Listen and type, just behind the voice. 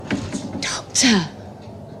Doctor!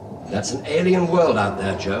 That's an alien world out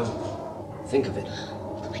there, Joe. Think of it.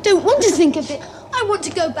 I don't want to think of it. I want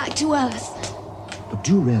to go back to Earth. But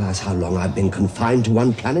do you realize how long I've been confined to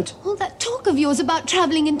one planet? All that talk of yours about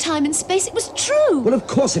traveling in time and space, it was true. Well, of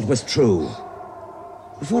course it was true.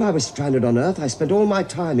 Before I was stranded on Earth, I spent all my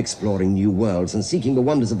time exploring new worlds and seeking the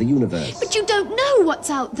wonders of the universe. But you don't know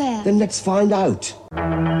what's out there. Then let's find out.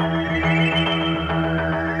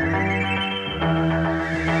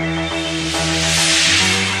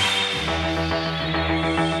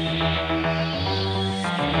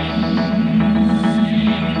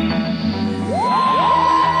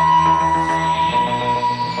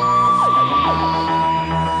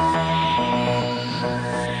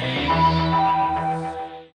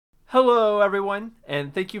 Hello everyone,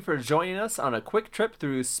 and thank you for joining us on a quick trip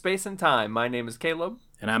through space and time. My name is Caleb.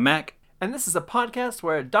 And I'm Mac. And this is a podcast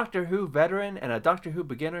where a Doctor Who veteran and a Doctor Who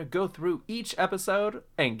beginner go through each episode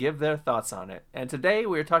and give their thoughts on it. And today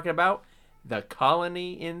we're talking about The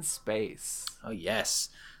Colony in Space. Oh yes,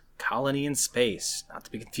 Colony in Space. Not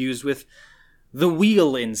to be confused with The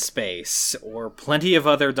Wheel in Space, or plenty of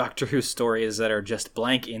other Doctor Who stories that are just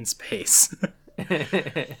blank in space.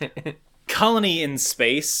 Colony in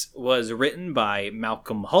Space was written by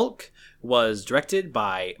Malcolm Hulke, was directed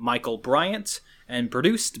by Michael Bryant, and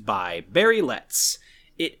produced by Barry Letts.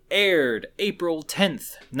 It aired April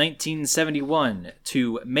 10th, 1971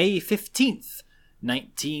 to May 15th,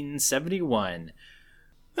 1971.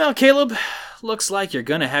 Well, Caleb, looks like you're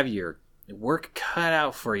gonna have your work cut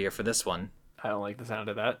out for you for this one. I don't like the sound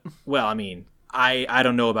of that. Well, I mean, I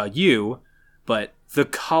don't know about you, but The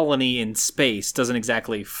Colony in Space doesn't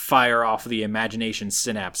exactly fire off the imagination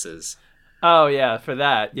synapses. Oh yeah, for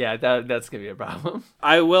that. Yeah, that's gonna be a problem.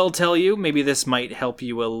 I will tell you, maybe this might help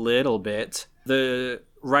you a little bit. The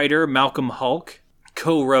writer, Malcolm Hulke,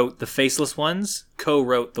 co-wrote The Faceless Ones,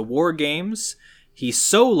 co-wrote The War Games. He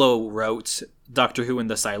solo wrote Doctor Who and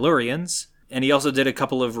the Silurians, and he also did a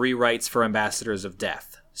couple of rewrites for Ambassadors of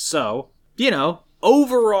Death. So, you know,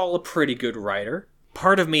 overall a pretty good writer.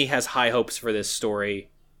 Part of me has high hopes for this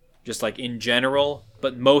story, just like in general,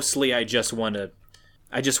 but mostly I just want it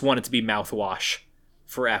to be mouthwash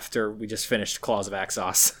for after we just finished Claws of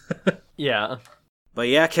Axos. Yeah. But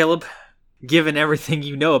yeah, Caleb, given everything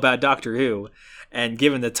you know about Doctor Who, and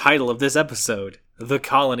given the title of this episode, The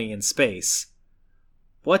Colony in Space,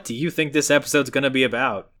 what do you think this episode's going to be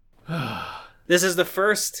about? This is the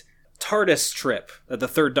first TARDIS trip that the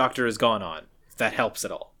Third Doctor has gone on, if that helps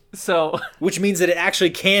at all. So, which means that it actually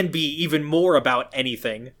can be even more about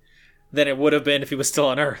anything than it would have been if he was still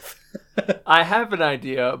on Earth. I have an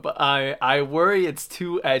idea, but I worry it's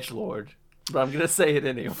too edgelord. But I'm gonna say it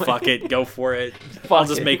anyway. Fuck it, go for it. Fuck I'll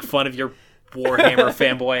just it. make fun of your Warhammer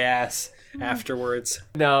fanboy ass afterwards.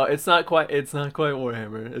 No, it's not quite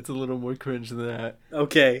Warhammer. It's a little more cringe than that.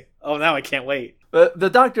 Okay. Oh, now I can't wait. But the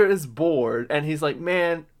Doctor is bored, and he's like,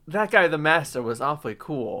 man, that guy, the Master, was awfully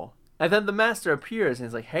cool. And then the Master appears, and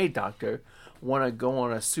he's like, hey, Doctor, want to go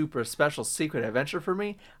on a super special secret adventure for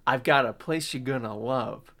me? I've got a place you're gonna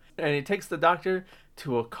love. And he takes the Doctor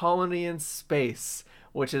to a colony in space,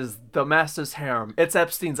 which is the Master's harem. It's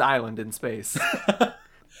Epstein's Island in space.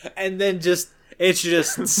 And then it's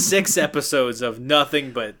just 6 episodes of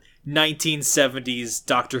nothing but 1970s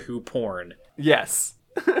Doctor Who porn. Yes.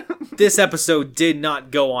 This episode did not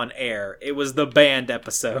go on air. It was the banned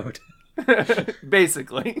episode.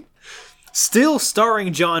 Basically. Still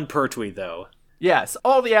starring John Pertwee, though. Yes,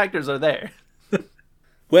 all the actors are there.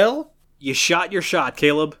 Well, you shot your shot,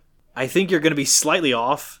 Caleb. I think you're going to be slightly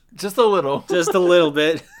off. Just a little. Just a little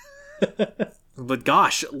bit. But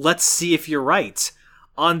gosh, let's see if you're right.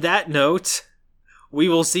 On that note, we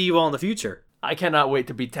will see you all in the future. I cannot wait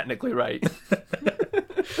to be technically right.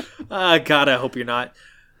 God, I hope you're not.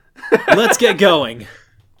 Let's get going.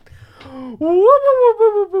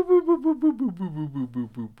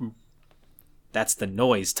 That's the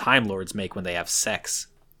noise Time Lords make when they have sex.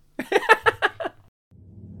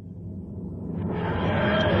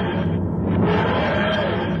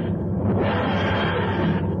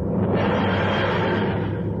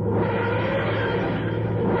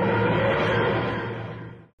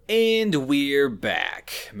 And we're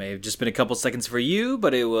back. May have just been a couple seconds for you,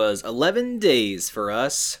 but it was 11 days for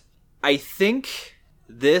us. I think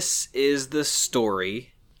this is the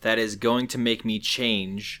story that is going to make me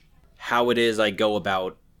change how it is I go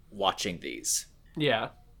about watching these. Yeah.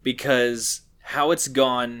 Because how it's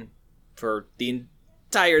gone for the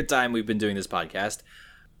entire time we've been doing this podcast,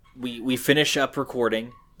 we finish up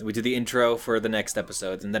recording, we do the intro for the next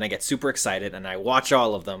episodes, and then I get super excited and I watch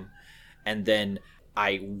all of them, and then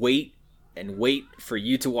I wait and wait for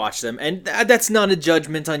you to watch them. And that's not a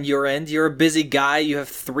judgment on your end. You're a busy guy. You have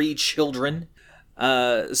 3 children.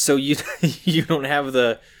 So you you don't have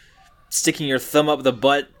the sticking your thumb up the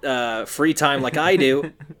butt free time like I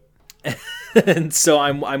do. And so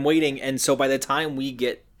I'm waiting. And so by the time we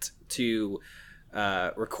get to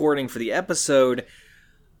recording for the episode,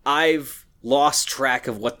 I've lost track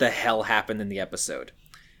of what the hell happened in the episode.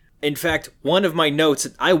 In fact, one of my notes,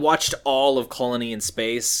 I watched all of Colony in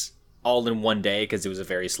Space all in one day because it was a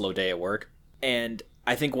very slow day at work. And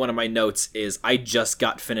I think one of my notes is I just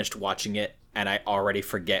got finished watching it and I already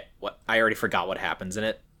forgot what happens in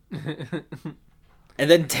it. And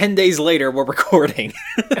then 10 days later, we're recording.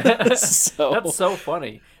 So. That's so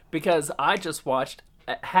funny because I just watched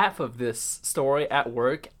half of this story at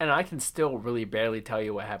work and I can still really barely tell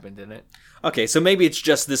you what happened in it. Okay, so maybe it's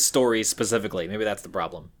just this story specifically. Maybe that's the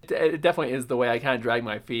problem. It definitely is the way I kind of drag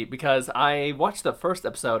my feet because I watched the first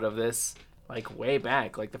episode of this like way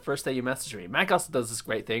back, like the first day you messaged me. Mac also does this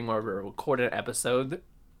great thing where we record an episode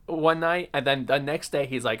one night and then the next day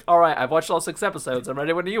he's like, all right, I've watched all 6 episodes. I'm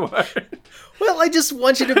ready when you are. Well, I just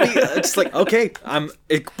want you to be just like, okay,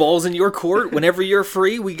 ball's in your court. Whenever you're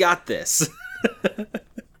free, we got this.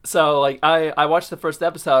 So, like, I watched the first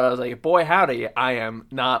episode, I was like, boy, howdy, I am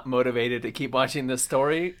not motivated to keep watching this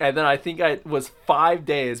story. And then I think it was 5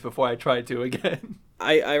 days before I tried to again.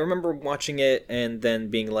 I remember watching it and then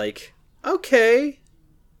being like, okay,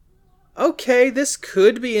 this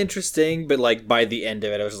could be interesting. But, like, by the end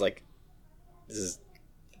of it, I was just like, this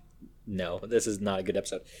is not a good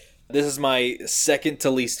episode. This is my second to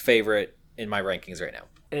least favorite in my rankings right now.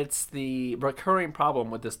 It's the recurring problem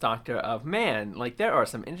with this Doctor of, man, like, there are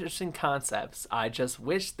some interesting concepts. I just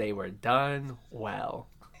wish they were done well.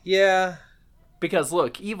 Yeah. Because,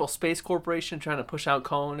 look, evil space corporation trying to push out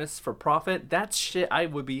colonists for profit, that's shit I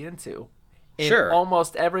would be into. In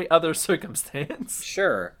almost every other circumstance.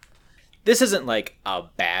 Sure. This isn't, like, a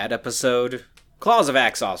bad episode. Claws of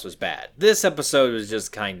Axos was bad. This episode was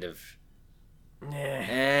just kind of...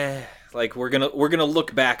 Like, we're gonna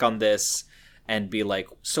look back on this and be like,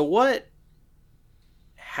 so what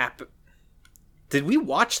happened? Did we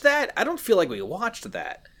watch that? I don't feel like we watched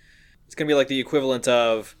that. It's going to be like the equivalent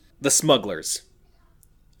of The Smugglers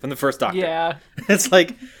from the first Doctor. Yeah. It's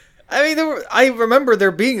like, I mean, I remember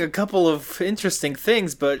there being a couple of interesting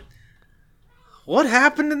things, but what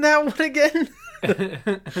happened in that one again?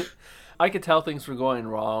 I could tell things were going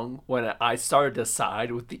wrong when I started to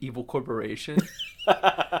side with the evil corporation.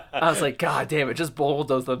 I was like, God damn it, just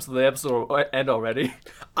bulldoze them so the episode will end already.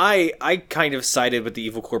 I kind of sided with the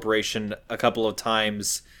evil corporation a couple of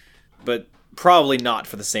times, but probably not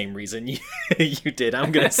for the same reason you did,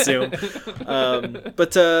 I'm going to assume.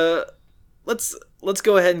 But let's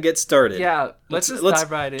go ahead and get started. Yeah, let's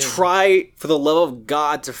dive right in. Try, for the love of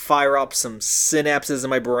God, to fire up some synapses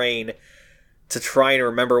in my brain to try and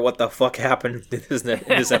remember what the fuck happened in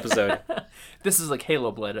this episode. This is like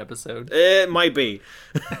Halo Blood episode. It might be.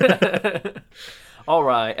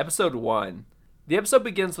 Alright, episode 1. The episode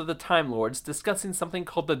begins with the Time Lords discussing something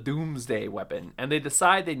called the Doomsday Weapon, and they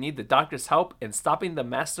decide they need the Doctor's help in stopping the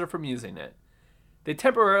Master from using it. They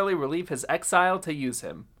temporarily relieve his exile to use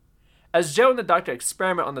him. As Joe and the Doctor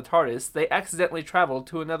experiment on the TARDIS, they accidentally travel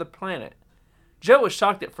to another planet. Joe is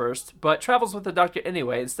shocked at first, but travels with the Doctor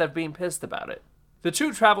anyway instead of being pissed about it. The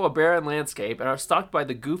two travel a barren landscape and are stalked by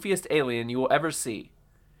the goofiest alien you will ever see.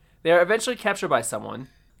 They are eventually captured by someone.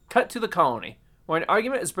 Cut to the colony, where an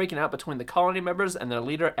argument is breaking out between the colony members and their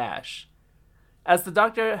leader, Ash. As the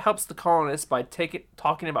Doctor helps the colonists by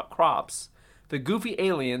talking about crops, the goofy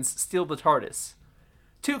aliens steal the TARDIS.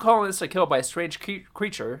 2 colonists are killed by a strange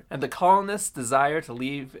creature, and the colonists' desire to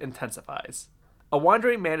leave intensifies. A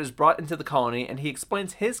wandering man is brought into the colony, and he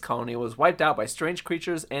explains his colony was wiped out by strange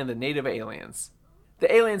creatures and the native aliens.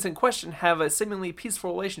 The aliens in question have a seemingly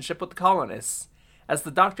peaceful relationship with the colonists. As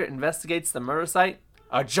the Doctor investigates the murder site,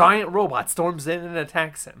 a giant robot storms in and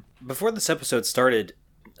attacks him. Before this episode started,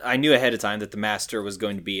 I knew ahead of time that the Master was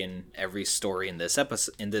going to be in every story in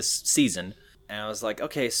this season, and I was like,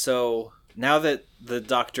 okay, so now that the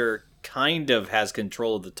Doctor kind of has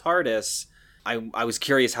control of the TARDIS, I was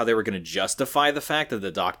curious how they were going to justify the fact that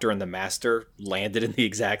the Doctor and the Master landed in the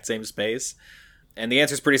exact same space. And the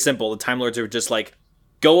answer is pretty simple. The Time Lords are just like,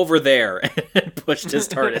 go over there, and pushed his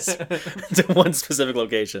TARDIS to one specific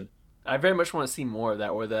location. I very much want to see more of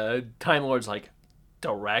that, where the Time Lords, like,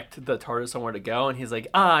 direct the TARDIS somewhere to go, and he's like,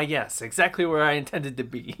 yes, exactly where I intended to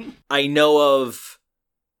be. I know of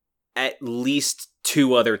at least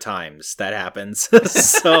 2 other times that happens.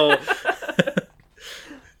 So...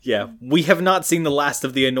 yeah, we have not seen the last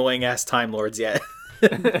of the annoying-ass Time Lords yet.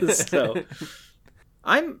 So,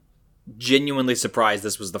 I'm genuinely surprised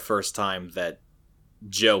this was the first time that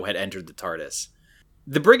Joe had entered the TARDIS.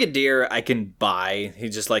 The Brigadier I can buy.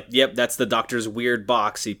 He's just like, yep, that's the Doctor's weird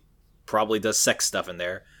box. He probably does sex stuff in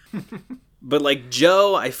there. But, like,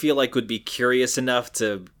 Joe, I feel like would be curious enough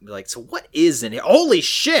to be like, so what is in here? Holy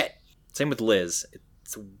shit! Same with Liz.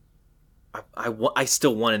 I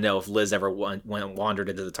still want to know if Liz ever wandered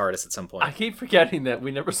into the TARDIS at some point. I keep forgetting that we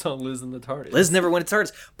never saw Liz in the TARDIS. Liz never went to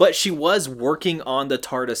TARDIS, but she was working on the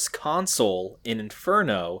TARDIS console in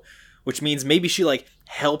Inferno, which means maybe she, like,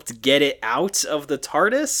 helped get it out of the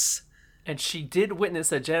TARDIS? And she did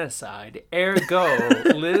witness a genocide. Ergo,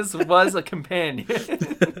 Liz was a companion.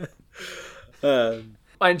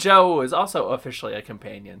 And Joe was also officially a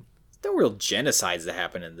companion. No real genocides that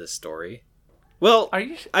happen in this story. Well, Are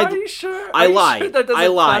you sure? I lied. Sure that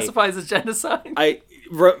doesn't classify as a genocide?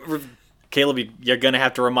 Caleb, you're going to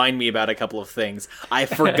have to remind me about a couple of things. I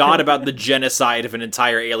forgot about the genocide of an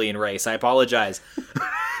entire alien race. I apologize.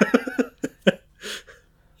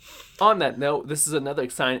 On that note, this is another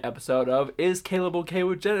exciting episode of Is Caleb okay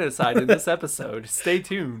with genocide in this episode? Stay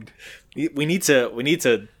tuned. We need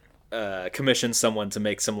to commission someone to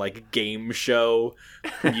make some like game show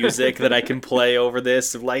music that I can play over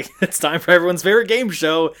this. Like, it's time for everyone's favorite game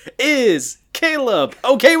show. Is Caleb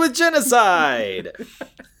okay with genocide?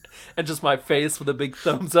 And just my face with a big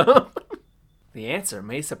thumbs up. The answer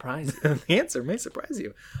may surprise you. The answer may surprise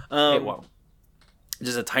you. It won't.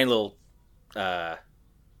 Just a tiny little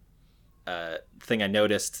thing I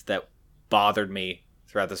noticed that bothered me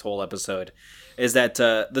throughout this whole episode is that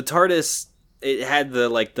the TARDIS, it had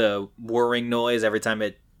the whirring noise every time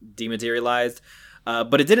it dematerialized,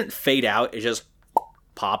 but it didn't fade out. It just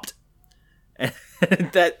popped, and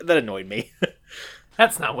that annoyed me.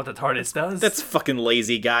 That's not what the TARDIS does. That's fucking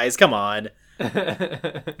lazy, guys. Come on.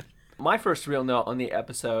 My first real note on the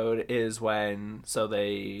episode is when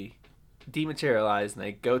they dematerialize and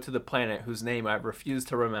they go to the planet whose name I refuse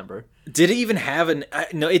to remember. Did it even have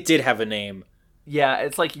no, it did have a name. Yeah,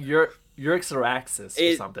 it's like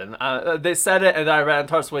Euryxaraxis or something. They said it, and I read on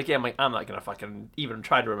TARDIS Wiki. I'm like, I'm not gonna fucking even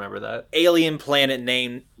try to remember that. Alien planet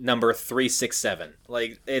name number 367.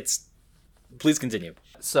 Like, it's... Please continue.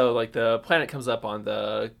 So, like, the planet comes up on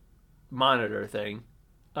the monitor thing.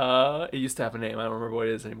 It used to have a name. I don't remember what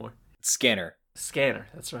it is anymore. Scanner,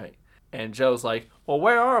 that's right. And Joe's like, well,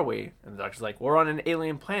 where are we? And the Doctor's like, we're on an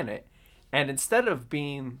alien planet. And instead of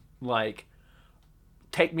being like,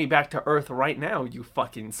 take me back to Earth right now, you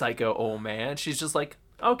fucking psycho old man, she's just like,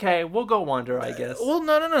 okay, we'll go wander, I guess. Well,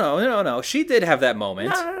 no. She did have that moment.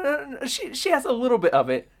 No. She has a little bit of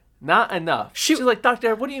it. Not enough. She's like,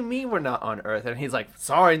 Doctor, what do you mean we're not on Earth? And he's like,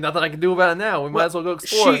 sorry, nothing I can do about it now. We might as well go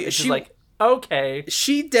explore. She's like, okay.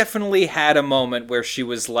 She definitely had a moment where she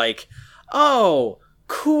was like, oh,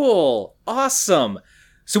 cool, awesome.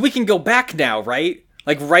 So we can go back now, right?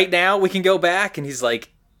 Like, right now we can go back? And he's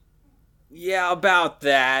like, yeah, about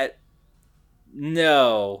that.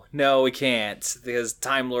 No, we can't. Because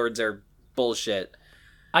Time Lords are bullshit.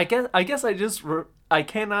 I guess I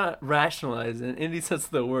cannot rationalize in any sense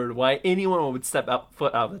of the word why anyone would step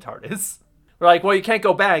foot out of the TARDIS. We're like, well, you can't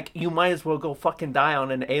go back. You might as well go fucking die on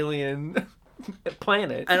an alien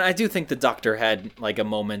planet. And I do think the Doctor had like a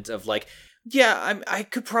moment of like, yeah, I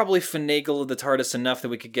could probably finagle the TARDIS enough that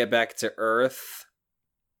we could get back to Earth.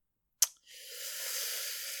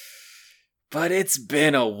 But it's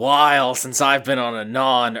been a while since I've been on a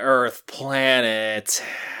non-Earth planet.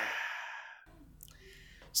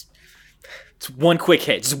 Just one quick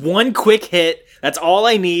hit. Just one quick hit. That's all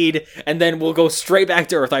I need. And then we'll go straight back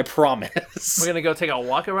to Earth, I promise. We're going to go take a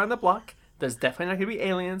walk around the block. There's definitely not going to be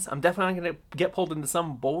aliens. I'm definitely not going to get pulled into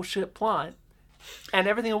some bullshit plot. And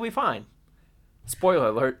everything will be fine. Spoiler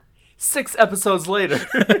alert. 6 episodes later.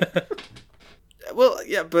 Well,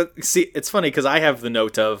 yeah, but see, it's funny because I have the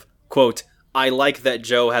note of, quote, I like that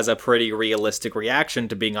Joe has a pretty realistic reaction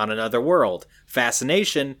to being on another world.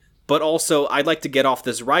 Fascination, but also, I'd like to get off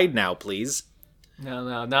this ride now, please.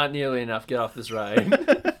 No, not nearly enough. Get off this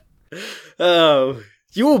ride. Oh,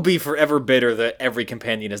 you will be forever bitter that every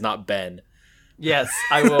companion is not Ben. Yes,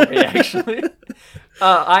 I will be, actually.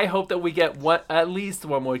 I hope that we get at least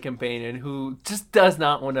one more companion who just does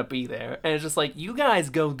not want to be there. And it's just like, you guys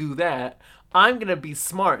go do that. I'm going to be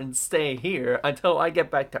smart and stay here until I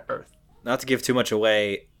get back to Earth. Not to give too much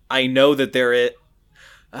away, I know that there is...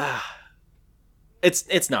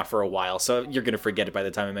 It's not for a while, so you're going to forget it by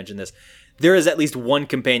the time I mention this. There is at least one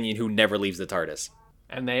companion who never leaves the TARDIS.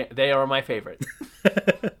 And they are my favorite.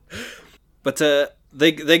 But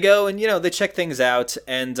they go and, they check things out,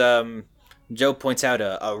 and Joe points out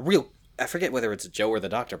a real... I forget whether it's Joe or the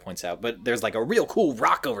Doctor points out, but there's like a real cool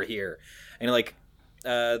rock over here. And like,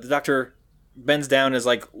 The doctor bends down and is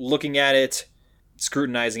like looking at it,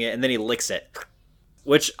 scrutinizing it, and then he licks it.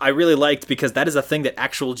 Which I really liked because that is a thing that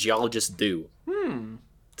actual geologists do.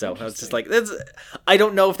 So I was just like, I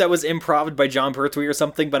don't know if that was improv by John Pertwee or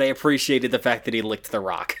something, but I appreciated the fact that he licked the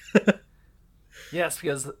rock. Yes,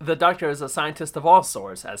 because the doctor is a scientist of all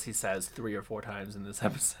sorts, as he says 3 or 4 times in this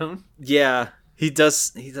episode. Yeah, he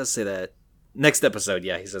does say that. Next episode,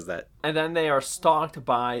 yeah, he says that. And then they are stalked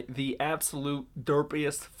by the absolute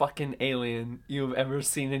derpiest fucking alien you've ever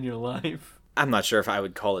seen in your life. I'm not sure if I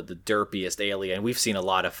would call it the derpiest alien. We've seen a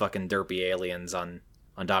lot of fucking derpy aliens on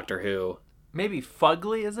Doctor Who. Maybe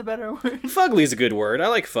fugly is a better word? Fugly's a good word. I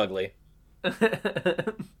like fugly.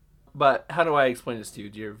 But how do I explain this to you,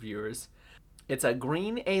 dear viewers? It's a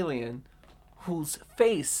green alien whose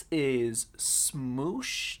face is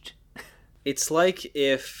smooshed. It's like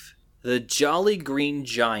if the Jolly Green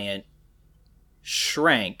Giant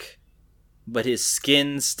shrank, but his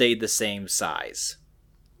skin stayed the same size.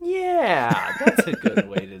 Yeah, that's a good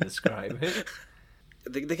way to describe it.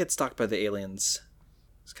 They get stalked by the aliens.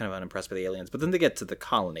 I was kind of unimpressed by the aliens. But then they get to the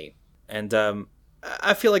colony. And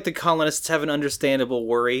I feel like the colonists have an understandable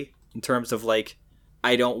worry in terms of, like,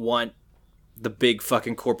 I don't want the big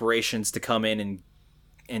fucking corporations to come in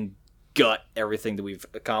and gut everything that we've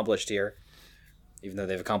accomplished here. Even though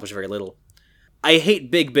they've accomplished very little. I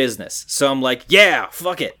hate big business. So I'm like, yeah,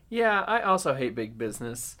 fuck it. Yeah, I also hate big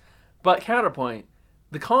business. But counterpoint,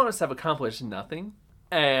 the colonists have accomplished nothing.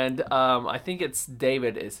 And I think it's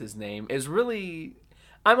David is his name, is really...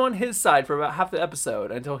 I'm on his side for about half the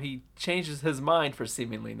episode until he changes his mind for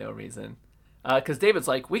seemingly no reason. Because David's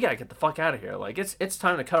like, we gotta get the fuck out of here. Like, it's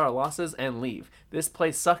time to cut our losses and leave. This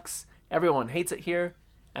place sucks. Everyone hates it here.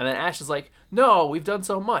 And then Ash is like, no, we've done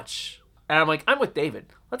so much. And I'm like, I'm with David.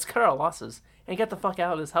 Let's cut our losses and get the fuck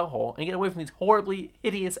out of this hellhole and get away from these horribly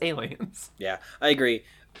hideous aliens. Yeah, I agree.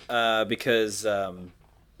 Because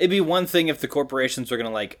it'd be one thing if the corporations were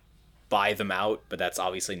gonna, like, buy them out, but that's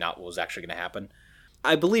obviously not what was actually gonna happen.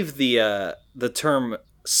 I believe the term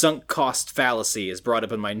sunk cost fallacy is brought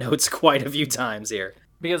up in my notes quite a few times here.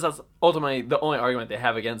 Because that's ultimately the only argument they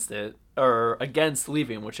have against it, or against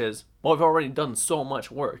leaving, which is, well, we've already done so much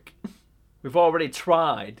work. We've already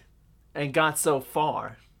tried and got so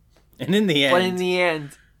far. And in the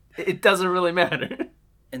end, it doesn't really matter.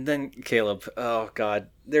 And then Caleb, oh god,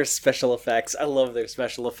 their special effects. I love their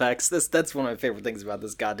special effects. That's one of my favorite things about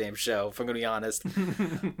this goddamn show, if I'm gonna be honest.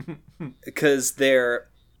 Because their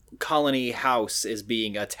colony house is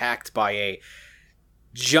being attacked by a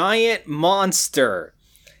giant monster.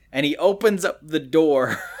 And he opens up the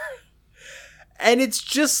door. And it's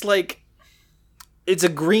just like, it's a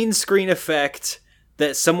green screen effect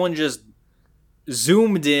that someone just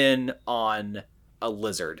zoomed in on a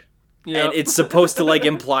lizard. Yep. And it's supposed to, like,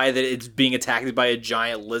 imply that it's being attacked by a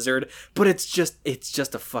giant lizard, but it's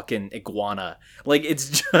just a fucking iguana. Like, it's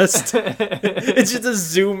just a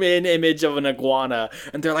zoom in image of an iguana,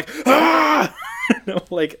 and they're like, ah!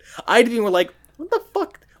 Like, I'd be more like, what the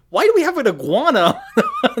fuck? Why do we have an iguana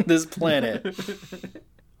on this planet?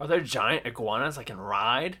 Are there giant iguanas I can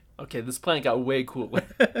ride? Okay, this planet got way cooler.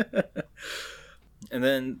 And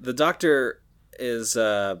then the doctor is,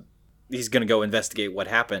 he's gonna go investigate what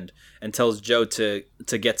happened and tells Joe to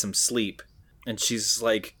get some sleep. And she's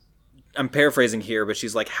like, I'm paraphrasing here, but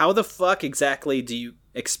she's like, how the fuck exactly do you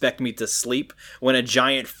expect me to sleep when a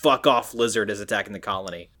giant fuck off lizard is attacking the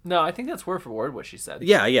colony? No, I think that's word for word what she said.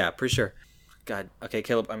 Yeah, pretty sure. God, okay,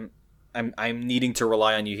 Caleb, I'm needing to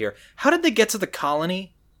rely on you here. How did they get to the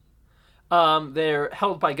colony? They're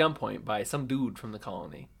held by gunpoint by some dude from the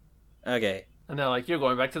colony. Okay. And they're like, you're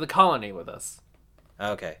going back to the colony with us.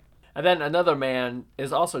 Okay. And then another man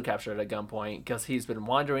is also captured at gunpoint because he's been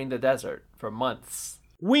wandering the desert for months.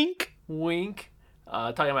 Wink. Wink.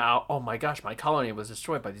 Talking about, oh my gosh, my colony was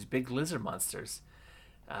destroyed by these big lizard monsters.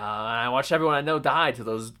 And I watched everyone I know die to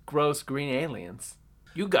those gross green aliens.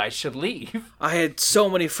 You guys should leave. I had so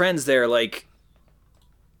many friends there, like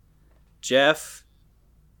Jeff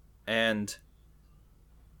and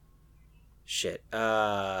shit.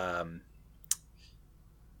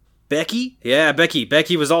 Becky? Yeah, Becky.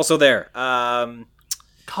 Becky was also there.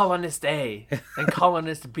 Colonist A and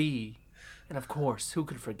Colonist B. And of course, who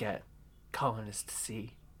could forget Colonist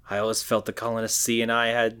C? I always felt the Colonist C and I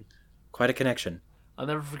had quite a connection. I'll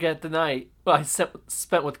never forget the night I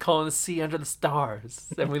spent with Colonist C under the stars,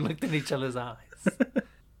 and we looked in each other's eyes.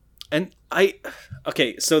 And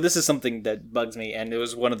okay, so this is something that bugs me, and it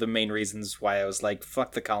was one of the main reasons why I was like,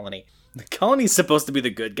 fuck the colony. The colony's supposed to be the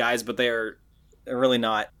good guys, but they're really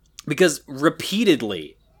not. Because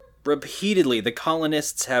repeatedly, the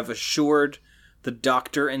colonists have assured the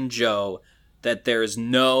Doctor and Joe that there's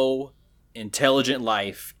no intelligent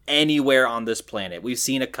life anywhere on this planet. We've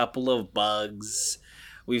seen a couple of bugs.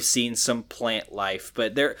 We've seen some plant life,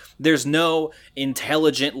 but there's no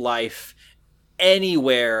intelligent life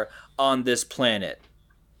anywhere on this planet.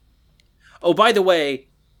 Oh, by the way,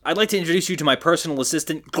 I'd like to introduce you to my personal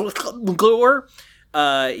assistant, Glor.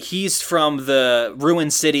 He's from the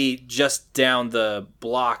ruined city just down the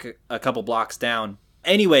block, a couple blocks down.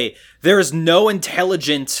 Anyway, there is no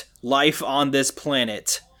intelligent life on this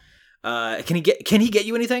planet. Can he get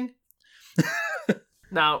you anything?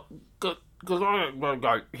 Now,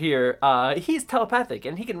 here, he's telepathic,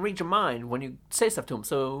 and he can read your mind when you say stuff to him,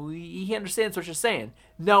 so he understands what you're saying.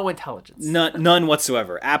 No intelligence. None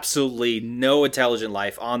whatsoever. Absolutely no intelligent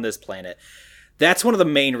life on this planet. That's one of the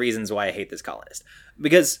main reasons why I hate this colonist.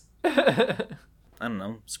 Because, I don't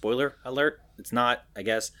know, spoiler alert? It's not, I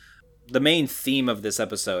guess. The main theme of this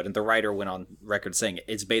episode, and the writer went on record saying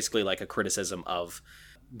it's basically like a criticism of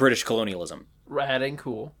British colonialism. Rad and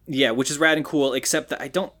cool. Yeah, which is rad and cool, except that I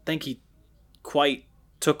don't think he quite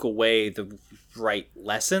took away the right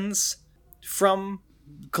lessons from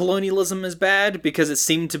colonialism as bad, because it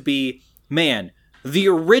seemed to be, man, the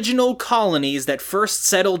original colonies that first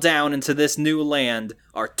settled down into this new land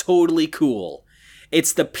are totally cool.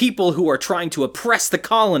 It's the people who are trying to oppress the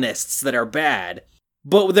colonists that are bad.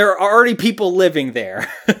 But there are already people living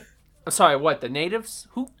there. Sorry, what, the natives?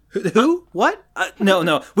 Who? Who? What?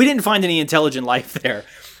 No. We didn't find any intelligent life there.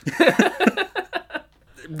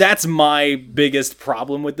 That's my biggest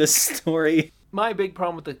problem with this story. My big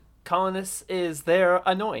problem with the colonists is they're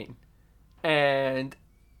annoying. And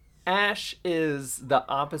Ash is the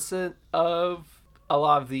opposite of a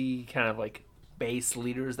lot of the kind of like base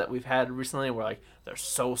leaders that we've had recently, where like they're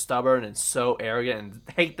so stubborn and so arrogant and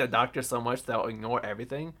hate the Doctor so much they'll ignore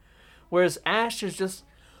everything. Whereas Ash is just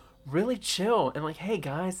really chill and like, hey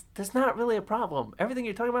guys, there's not really a problem. Everything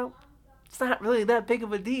you're talking about, it's not really that big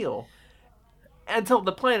of a deal. Until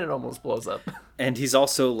the planet almost blows up. And he's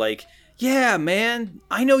also like, yeah, man,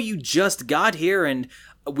 I know you just got here and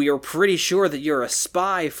we are pretty sure that you're a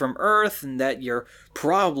spy from Earth and that you're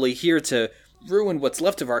probably here to ruin what's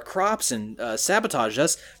left of our crops and sabotage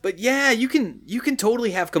us. But yeah, you can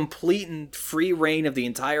totally have complete and free reign of the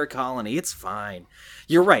entire colony. It's fine.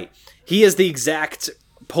 You're right. He is the exact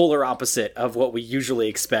polar opposite of what we usually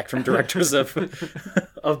expect from directors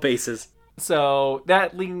of bases. So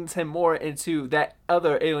that leans him more into that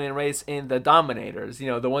other alien race in the Dominators, you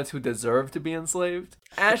know, the ones who deserve to be enslaved.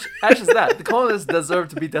 Ash is that. The colonists deserve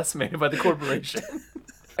to be decimated by the corporation.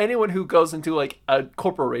 Anyone who goes into like a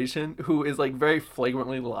corporation who is like very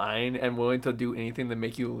flagrantly lying and willing to do anything to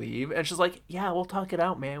make you leave, and she's like, yeah, we'll talk it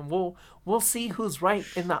out, man. We'll see who's right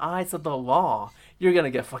in the eyes of the law. You're gonna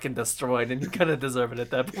get fucking destroyed, and you kind of deserve it at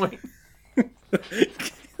that point.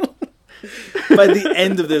 By the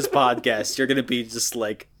end of this podcast, you're going to be just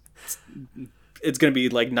like, it's going to be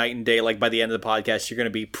like night and day. Like by the end of the podcast, you're going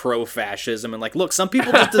to be pro-fascism and like, look, some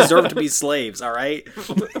people just deserve to be slaves, all right?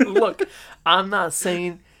 Look, I'm not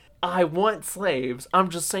saying I want slaves. I'm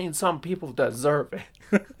just saying some people deserve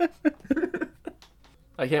it.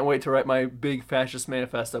 I can't wait to write my big fascist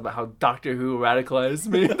manifesto about how Doctor Who radicalized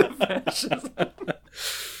me into fascism.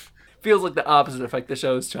 Feels like the opposite effect the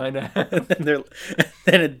show is trying to have. And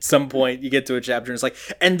then at some point you get to a chapter and it's like,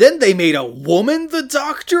 and then they made a woman the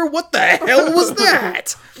Doctor? What the hell was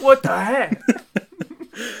that? What the heck?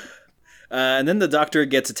 And then the Doctor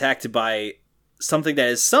gets attacked by something that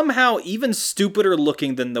is somehow even stupider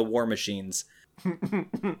looking than the War Machines.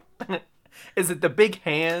 Is it the big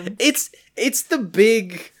hand? It's the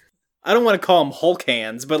big, I don't want to call them Hulk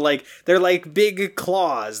hands, but like they're like big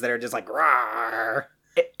claws that are just like rawr.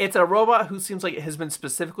 It's a robot who seems like it has been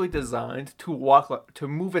specifically designed to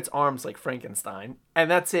move its arms like Frankenstein,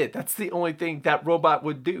 and that's it. That's the only thing that robot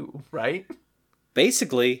would do, right?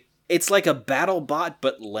 Basically, it's like a battle bot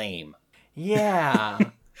but lame. Yeah.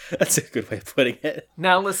 That's a good way of putting it.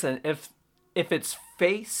 Now listen, if its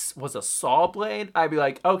face was a saw blade, I'd be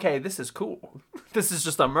like, okay, this is cool. This is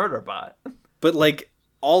just a murder bot. But like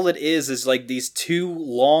all it is like these two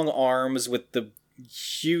long arms with the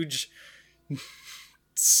huge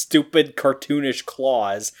stupid cartoonish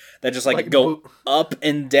claws that just like go up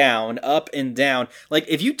and down. Like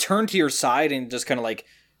if you turn to your side and just kind of like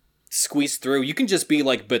squeeze through, you can just be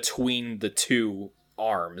like between the two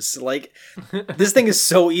arms. Like this thing is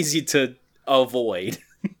so easy to avoid.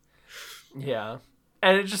 Yeah.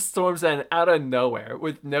 And it just storms in out of nowhere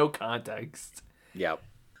with no context. Yep.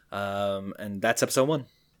 And that's episode 1.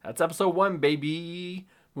 That's episode 1, baby.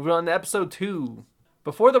 Moving on to episode 2.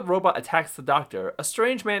 Before the robot attacks the Doctor, a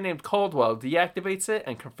strange man named Caldwell deactivates it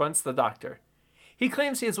and confronts the Doctor. He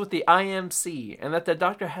claims he is with the IMC and that the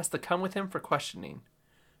doctor has to come with him for questioning.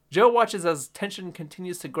 Joe watches as tension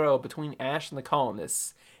continues to grow between Ash and the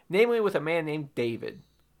colonists, namely with a man named David.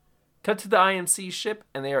 Cut to the IMC ship,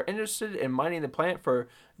 and they are interested in mining the planet for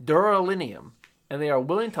duralinium, and they are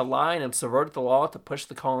willing to lie and subvert the law to push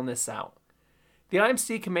the colonists out. The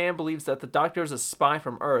IMC command believes that the doctor is a spy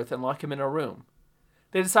from Earth and lock him in a room.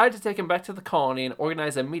 They decide to take him back to the colony and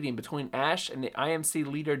organize a meeting between Ash and the IMC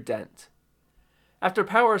leader Dent. After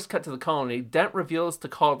power is cut to the colony, Dent reveals to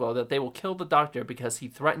Caldwell that they will kill the doctor because he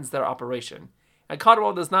threatens their operation, and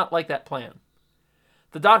Caldwell does not like that plan.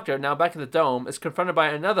 The doctor, now back at the dome, is confronted by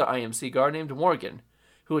another IMC guard named Morgan,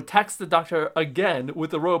 who attacks the doctor again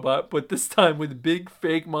with a robot, but this time with big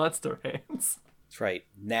fake monster hands. That's right.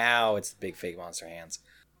 Now it's the big fake monster hands.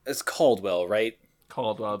 It's Caldwell, right?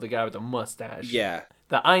 Caldwell, the guy with the mustache. Yeah.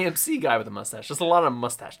 The IMC guy with the mustache. There's a lot of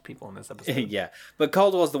mustached people in this episode. Yeah. But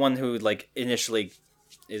Caldwell's the one who, initially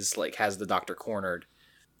is, has the doctor cornered.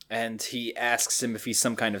 And he asks him if he's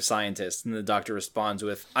some kind of scientist. And the doctor responds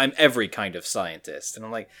with, "I'm every kind of scientist." And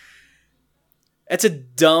I'm like, that's a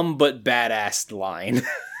dumb but badass line.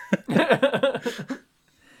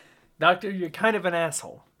 Doctor, you're kind of an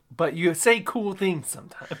asshole. But you say cool things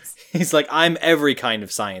sometimes. He's like, "I'm every kind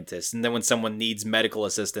of scientist." And then when someone needs medical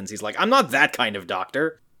assistance, he's like, "I'm not that kind of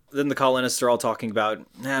doctor." Then the colonists are all talking about,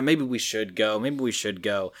 maybe we should go.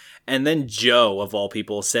 And then Joe, of all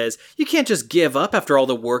people, says, "You can't just give up after all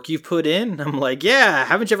the work you've put in." I'm like, yeah,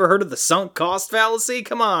 haven't you ever heard of the sunk cost fallacy?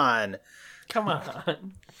 Come on.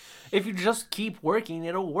 If you just keep working,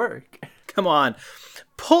 it'll work. Come on.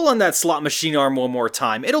 Pull on that slot machine arm one more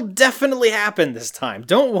time. It'll definitely happen this time.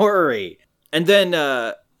 Don't worry. And then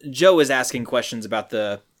Joe is asking questions about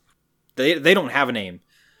they don't have a name.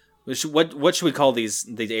 What should we call these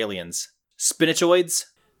aliens? Spinachoids?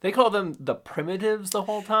 They call them the primitives the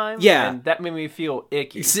whole time. Yeah. And that made me feel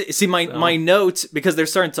icky. See my note, because they're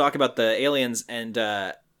starting to talk about the aliens,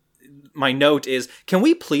 and my note is, can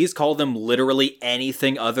we please call them literally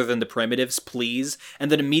anything other than the primitives, please?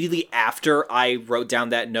 And then immediately after I wrote down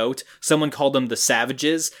that note, someone called them the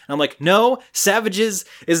savages. And I'm like, no, savages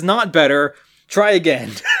is not better. Try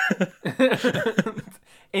again.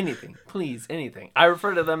 Anything, please, anything. I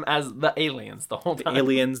refer to them as the aliens the whole time. The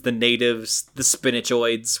aliens, the natives, the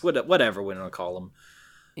spinachoids, whatever we want to call them.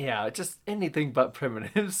 Yeah, just anything but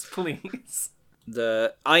primitives, please.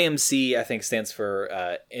 The IMC, I think, stands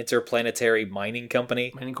for Interplanetary Mining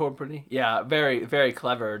Company. Mining Company? Yeah, very, very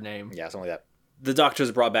clever name. Yeah, something like that. The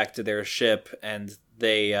doctor's brought back to their ship, and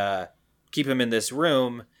they keep him in this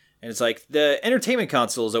room. And it's like, the entertainment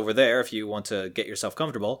console is over there if you want to get yourself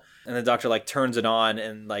comfortable. And the doctor turns it on,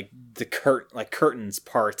 and the curtains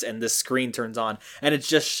part, and this screen turns on, and it's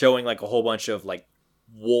just showing a whole bunch of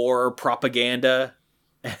war propaganda.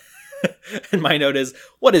 And my note is,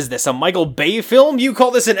 what is this, a Michael Bay film? You call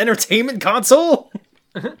this an entertainment console?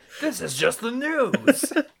 This is just the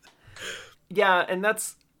news. Yeah, and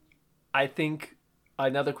that's, I think,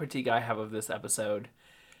 another critique I have of this episode.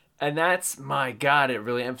 And that's, my God, it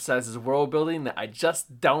really emphasizes world building that I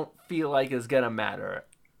just don't feel like is going to matter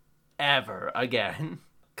ever again.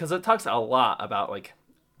 Because it talks a lot about,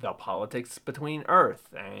 the politics between Earth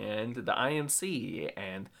and the IMC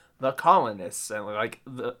and the colonists. And,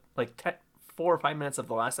 4 or 5 minutes of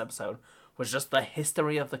the last episode was just the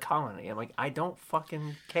history of the colony. I'm like, I don't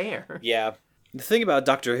fucking care. Yeah. The thing about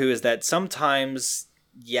Doctor Who is that sometimes,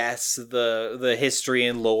 yes, the history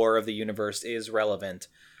and lore of the universe is relevant.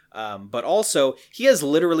 But also, he has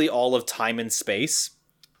literally all of time and space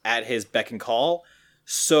at his beck and call.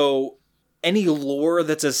 So any lore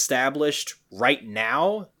that's established right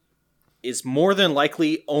now is more than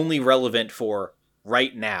likely only relevant for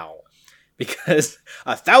right now. Because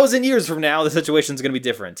 1,000 years from now, the situation's going to be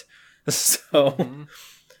different. So,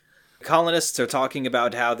 colonists are talking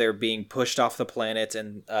about how they're being pushed off the planet,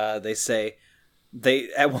 and they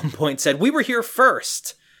at one point said, "We were here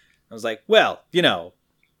first." I was like, well,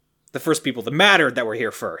 the first people that mattered that were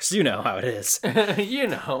here first. You know how it is.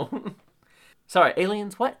 Sorry,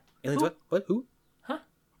 aliens what? Aliens what? What? Who? Huh?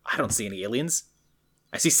 I don't see any aliens.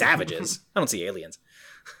 I see savages. I don't see aliens.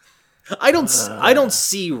 I don't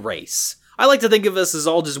see race. I like to think of us as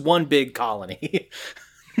all just one big colony.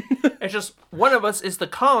 It's just one of us is the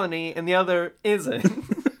colony and the other isn't.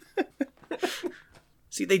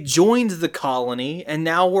 See, they joined the colony, and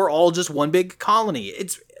now we're all just one big colony.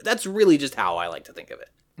 That's really just how I like to think of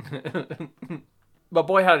it. But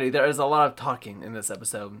boy howdy, there is a lot of talking in this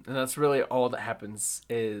episode, and that's really all that happens.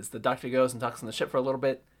 Is the doctor goes and talks on the ship for a little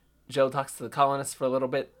bit, Joe talks to the colonists for a little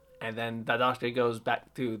bit, and then the doctor goes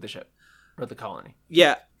back to the ship or the colony.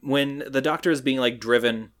 Yeah, when the doctor is being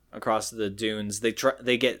driven across the dunes. They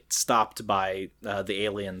get stopped by the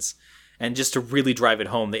aliens, and just to really drive it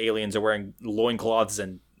home, the aliens are wearing loincloths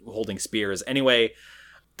and holding spears. Anyway,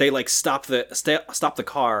 they like stop the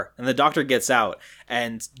car, and the doctor gets out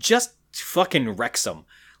and just fucking wrecks them.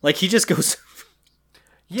 Like he just goes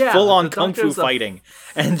full on kung fu fighting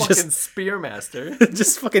and just spearmaster.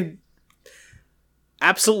 Just fucking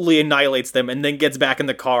absolutely annihilates them, and then gets back in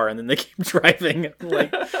the car, and then they keep driving.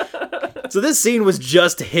 Like, so this scene was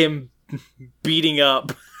just him beating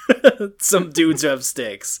up some dudes who have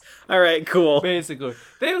sticks. All right, cool. Basically,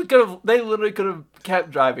 they literally could have kept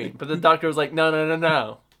driving, but the doctor was like,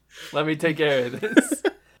 no. Let me take care of this.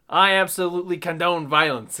 I absolutely condone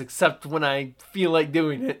violence, except when I feel like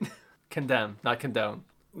doing it. Condemn, not condone.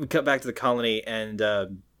 We cut back to the colony, and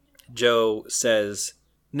Joe says,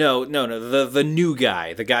 No, the new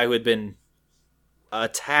guy, the guy who had been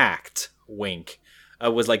attacked, Wink,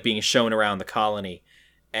 was like being shown around the colony,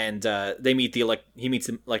 and he meets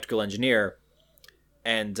the electrical engineer,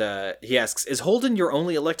 and he asks, "Is Holden your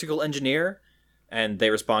only electrical engineer?" And they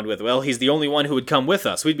respond with, "Well, he's the only one who would come with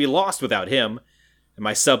us. We'd be lost without him." And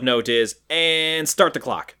my sub note is, "And start the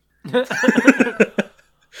clock."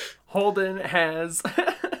 Holden has...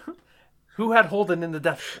 Who had Holden in the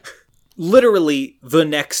death? Literally, the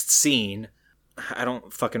next scene, I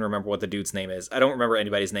don't fucking remember what the dude's name is. I don't remember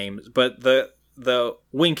anybody's name, but the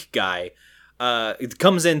Wink guy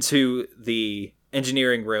comes into the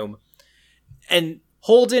engineering room, and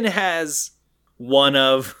Holden has one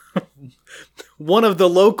of the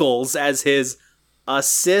locals as his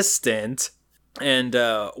assistant, and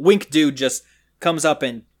Wink dude just comes up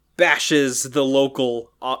and bashes the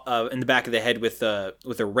local in the back of the head with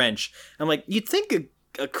a wrench. I'm like, you'd think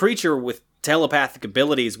a creature with telepathic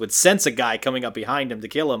abilities would sense a guy coming up behind him to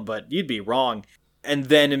kill him, but you'd be wrong. And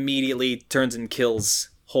then immediately turns and kills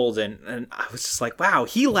Holden, and I was just like, wow,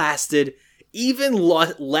 he lasted even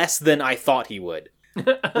less than I thought he would.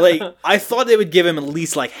 Like, I thought they would give him at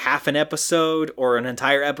least like half an episode or an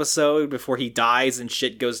entire episode before he dies and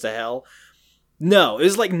shit goes to hell. No, it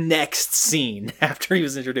was like next scene after he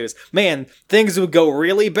was introduced. Man, things would go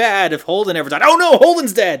really bad if Holden ever died. Oh no,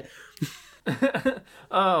 Holden's dead!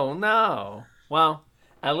 Oh no. Well,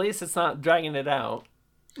 at least it's not dragging it out.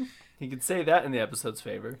 You could say that in the episode's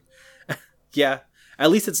favor. Yeah, at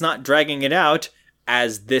least it's not dragging it out,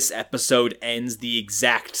 as this episode ends the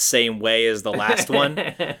exact same way as the last one.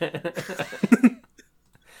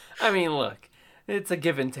 I mean, look, it's a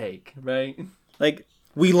give and take, right? Like,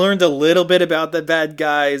 we learned a little bit about the bad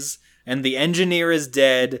guys, and the engineer is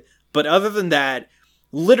dead, but other than that,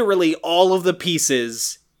 literally all of the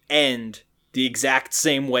pieces end the exact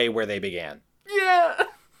same way where they began. Yeah!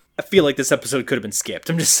 I feel like this episode could have been skipped,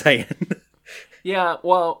 I'm just saying. Yeah,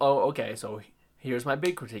 well, okay, so here's my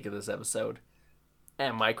big critique of this episode.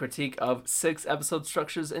 And my critique of 6 episode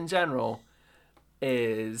structures in general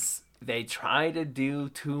is they try to do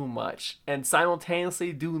too much and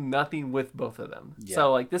simultaneously do nothing with both of them. Yeah.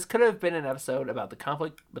 So, like, this could have been an episode about the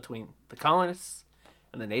conflict between the colonists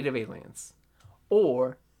and the native aliens.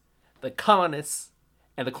 Or the colonists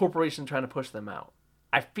and the corporation trying to push them out.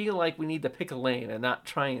 I feel like we need to pick a lane and not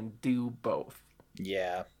try and do both.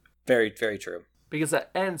 Yeah, very, very true. Because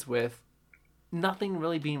that ends with nothing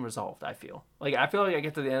really being resolved, I feel. Like, I feel like I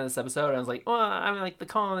get to the end of this episode and I was like, well, I mean, like, the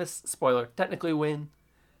colonists, spoiler, technically win.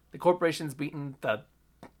 The corporation's beaten. The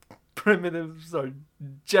primitives are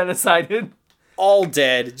genocided. All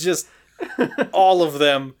dead. Just all of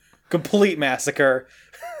them. Complete massacre.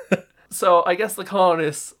 So, I guess the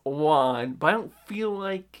colonists won, but I don't feel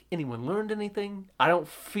like anyone learned anything. I don't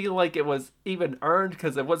feel like it was even earned,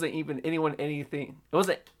 because it wasn't even anything. It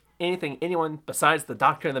wasn't anyone besides the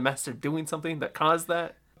Doctor and the Master doing something that caused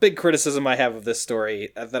that. Big criticism I have of this story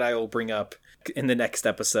that I will bring up in the next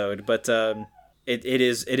episode, but it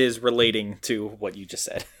is relating to what you just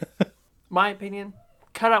said. My opinion,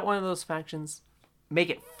 cut out one of those factions, make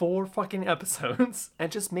it 4 fucking episodes,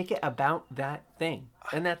 and just make it about that thing.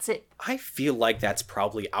 And that's it. I feel like that's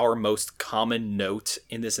probably our most common note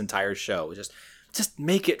in this entire show. Just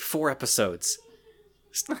make it 4 episodes.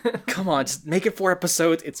 Come on, just make it 4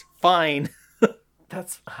 episodes. It's fine.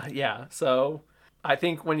 That's, yeah. So, I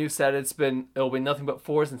think when you said it'll be nothing but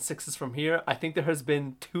 4s and 6s from here, I think there has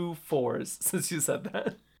been 2 4s since you said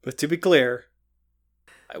that. But to be clear,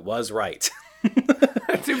 I was right.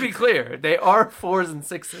 To be clear, they are 4s and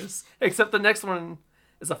 6s. Except the next one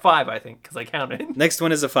is a 5, I think, because I counted. Next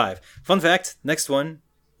one is a 5. Fun fact, next one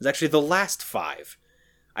is actually the last 5.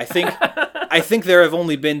 I think there have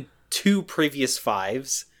only been 2 previous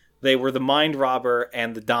 5s. They were the Mind Robber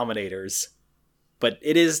and the Dominators. But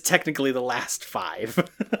it is technically the last 5.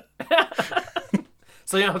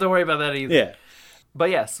 So you don't have to worry about that either. Yeah. But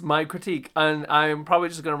yes, my critique, and I'm probably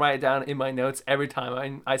just going to write it down in my notes every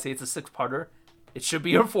time I say it's a 6-parter. It should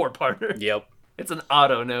be a 4-parter. Yep. It's an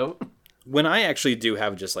auto note. When I actually do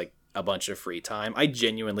have just like a bunch of free time, I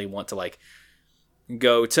genuinely want to like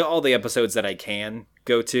go to all the episodes that I can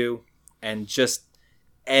go to and just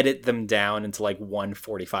edit them down into like one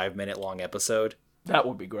 45-minute long episode. That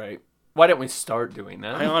would be great. Why don't we start doing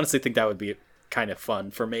that? I honestly think that would be kind of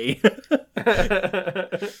fun for me.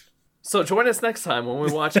 So join us next time when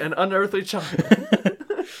we watch An Unearthly Child.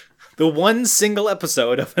 The one single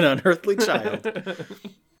episode of An Unearthly Child.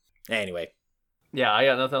 Anyway. Yeah, I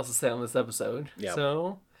got nothing else to say on this episode. Yep.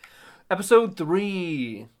 So, episode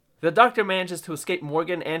 3. The Doctor manages to escape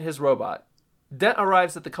Morgan and his robot. Dent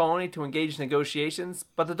arrives at the colony to engage negotiations,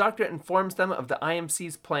 but the Doctor informs them of the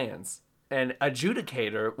IMC's plans. An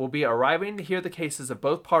adjudicator will be arriving to hear the cases of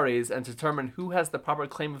both parties and determine who has the proper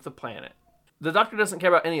claim of the planet. The Doctor doesn't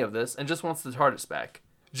care about any of this and just wants the TARDIS back.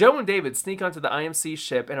 Joe and David sneak onto the IMC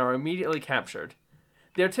ship and are immediately captured.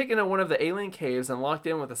 They are taken to one of the alien caves and locked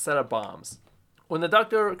in with a set of bombs. When the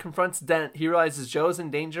Doctor confronts Dent, he realizes Joe is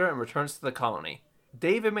in danger and returns to the colony.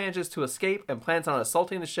 David manages to escape and plans on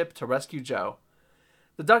assaulting the ship to rescue Joe.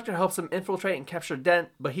 The Doctor helps him infiltrate and capture Dent,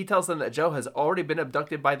 but he tells them that Joe has already been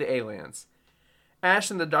abducted by the aliens.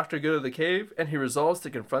 Ash and the Doctor go to the cave, and he resolves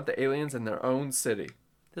to confront the aliens in their own city.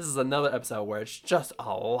 This is another episode where it's just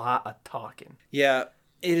a lot of talking. Yeah,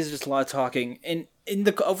 it is just a lot of talking. And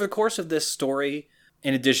over the course of this story,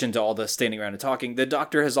 in addition to all the standing around and talking, the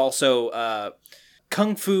Doctor has also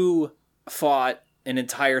kung fu fought an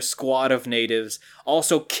entire squad of natives,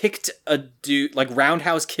 also kicked a dude, like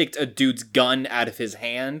roundhouse kicked a dude's gun out of his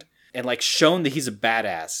hand, and like shown that he's a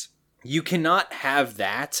badass. You cannot have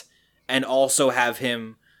that and also have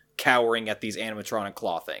him cowering at these animatronic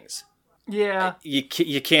claw things. Yeah. You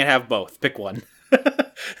can't have both. Pick one.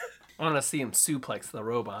 I want to see him suplex the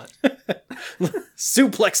robot.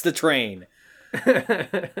 Suplex the train.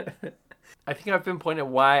 I think I've pinpointed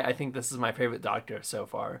why I think this is my favorite Doctor so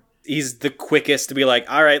far. He's the quickest to be like,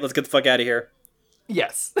 all right, let's get the fuck out of here.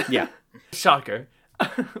 Yes. Yeah. Shocker.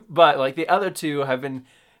 But like the other two have been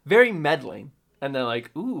very meddling. And they're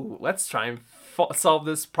like, ooh, let's try and solve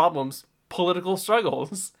this problem's political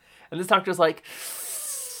struggles. And this Doctor's like,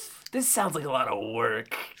 this sounds like a lot of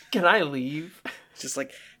work. Can I leave? Just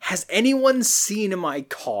like, has anyone seen my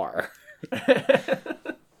car?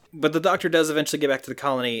 But the Doctor does eventually get back to the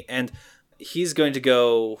colony, and he's going to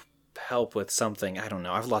go help with something. I don't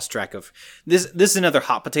know. I've lost track of this. This is another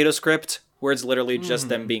hot potato script where it's literally just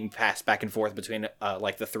them being passed back and forth between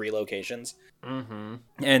like the 3 locations. Mm-hmm.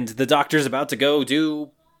 And the Doctor's about to go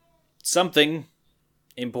do something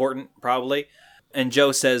important, probably. And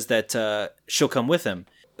Joe says that she'll come with him.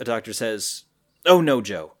 The Doctor says, "Oh no,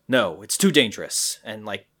 Joe, no, it's too dangerous," and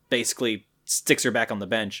like basically sticks her back on the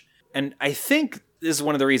bench. And I think this is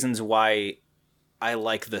one of the reasons why I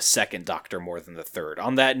like the second Doctor more than the third.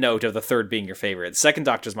 On that note of the third being your favorite, the second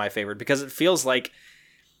Doctor's my favorite because it feels like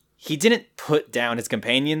he didn't put down his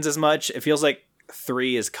companions as much. It feels like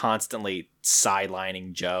 3 is constantly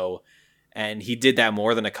sidelining Joe, and he did that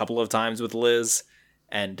more than a couple of times with Liz,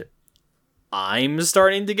 and I'm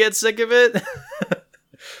starting to get sick of it.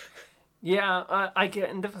 Yeah, I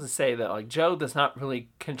can definitely say that like Joe does not really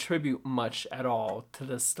contribute much at all to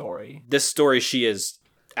this story. This story, she is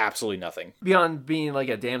absolutely nothing. Beyond being like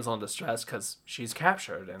a damsel in distress because she's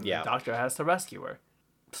captured and Yeah. the Doctor has to rescue her.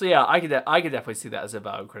 So yeah, I could definitely see that as a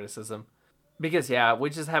valid criticism. Because yeah,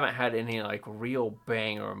 we just haven't had any like real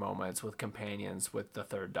banger moments with companions with the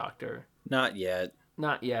third Doctor. Not yet.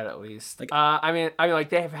 Not yet, at least. Like- I mean, like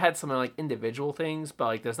they have had some like individual things, but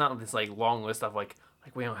like there's not this like long list of like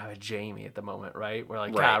we don't have a Jamie at the moment, right? We're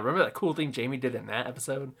like, Right. God, remember that cool thing Jamie did in that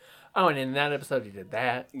episode? Oh, and in that episode he did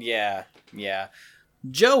that. Yeah.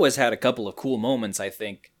 Joe has had a couple of cool moments, I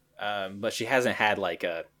think, but she hasn't had like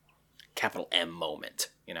a capital M moment,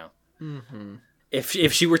 you know? Mm-hmm. If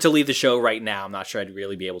she were to leave the show right now, I'm not sure I'd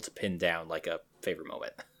really be able to pin down like a favorite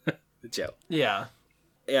moment. Joe. Yeah.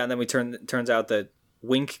 Yeah, and then turns out that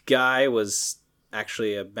Wink guy was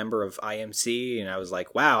actually a member of IMC, and I was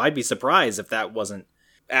like, wow, I'd be surprised if that wasn't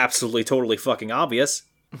absolutely totally fucking obvious.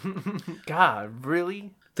 God,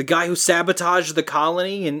 really? The guy who sabotaged the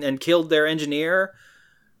colony and killed their engineer?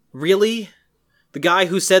 Really? The guy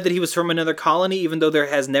who said that he was from another colony even though there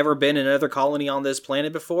has never been another colony on this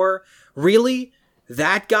planet before? Really?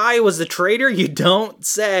 That guy was the traitor? You don't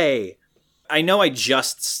say. I know I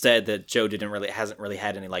just said that Joe hasn't really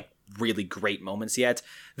had any like really great moments yet.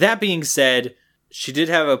 That being said, she did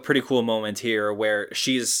have a pretty cool moment here where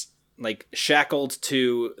she's like shackled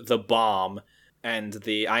to the bomb And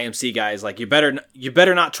the IMC guy is like, you better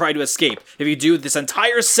not try to escape. If you do, this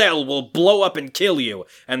entire cell will blow up and kill you.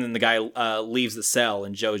 And then the guy leaves the cell,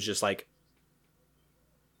 and Joe's just like,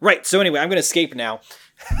 right, so anyway, I'm going to escape now.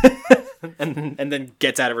 and then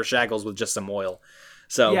gets out of her shackles with just some oil.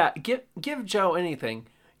 So yeah, give Joe anything.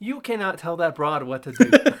 You cannot tell that broad what to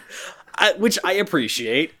do. Which I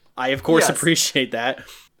appreciate. I, of course, appreciate that.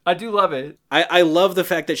 I do love it. I love the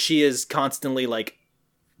fact that she is constantly, like,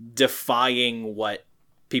 defying what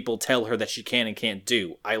people tell her that she can and can't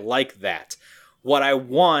do. I like that. What I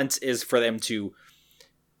want is for them to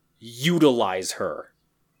utilize her.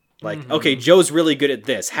 Like, okay, Joe's really good at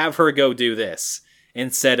this. Have her go do this.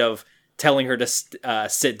 Instead of telling her to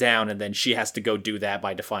sit down and then she has to go do that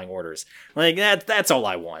by defying orders. Like, that's all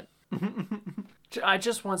I want. I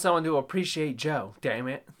just want someone to appreciate Joe, damn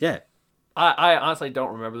it. Yeah. I honestly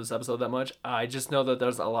don't remember this episode that much. I just know that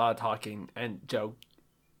there's a lot of talking, and Joe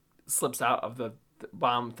slips out of the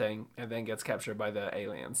bomb thing and then gets captured by the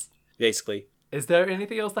aliens. Basically. Is there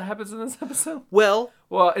anything else that happens in this episode? Well,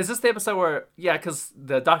 is this the episode where, yeah, because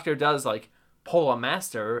the doctor does, like, pull a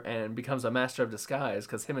master and becomes a master of disguise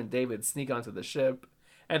because him and David sneak onto the ship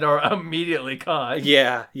and are immediately caught.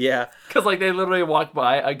 Yeah. Because, like, they literally walk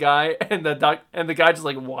by a guy and the guy just,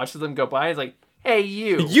 like, watches them go by. He's like, hey,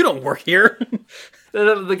 you. You don't work here.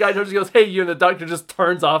 The guy just goes, hey, you, and the doctor just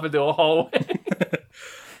turns off into a hallway.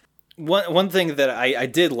 One thing that I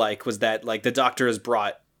did like was that, like, the doctor is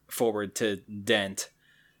brought forward to Dent,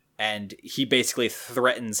 and he basically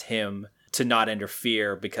threatens him to not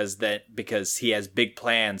interfere because he has big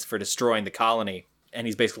plans for destroying the colony. And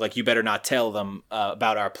he's basically like, you better not tell them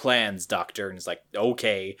about our plans, Doctor. And he's like,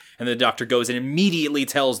 okay. And the doctor goes and immediately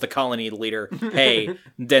tells the colony leader, hey,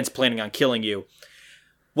 Dent's planning on killing you.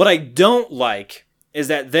 What I don't like is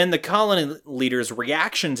that then the colony leader's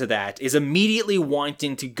reaction to that is immediately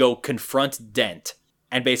wanting to go confront Dent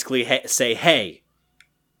and basically say, hey,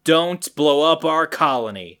 don't blow up our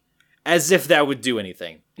colony. As if that would do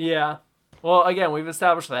anything. Yeah. Well, again, we've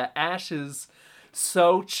established that Ash is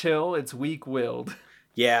so chill, it's weak-willed.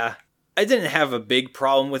 Yeah. I didn't have a big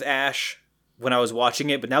problem with Ash when I was watching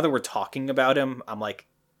it, but now that we're talking about him, I'm like,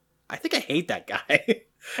 I think I hate that guy.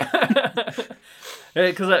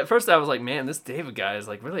 Because at first I was like, man, this David guy is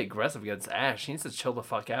like really aggressive against Ash. He needs to chill the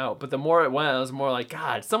fuck out. But the more it went, I was more like,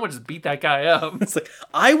 God, someone just beat that guy up. It's like,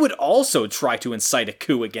 I would also try to incite a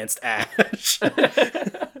coup against Ash.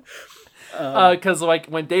 Because like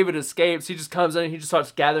when David escapes, he just comes in and he just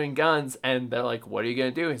starts gathering guns, and they're like, what are you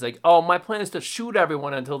going to do? He's like, oh, my plan is to shoot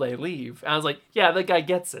everyone until they leave. And I was like, yeah, that guy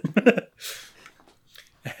gets it.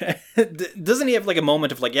 Doesn't he have like a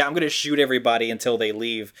moment of like, yeah, I'm going to shoot everybody until they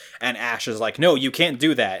leave? And Ash is like, no, you can't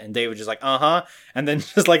do that. And David just like, uh-huh. And then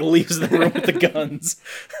just like leaves the room with the guns.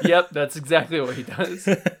 Yep, that's exactly what he does.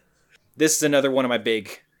 This is another one of my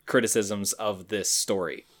big criticisms of this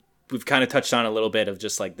story. We've kind of touched on a little bit of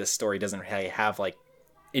just like this story doesn't really have like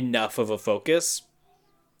enough of a focus,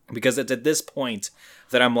 because it's at this point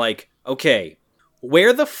that I'm like, okay,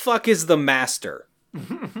 where the fuck is the master?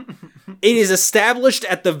 It is established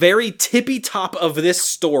at the very tippy top of this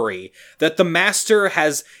story that the master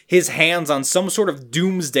has his hands on some sort of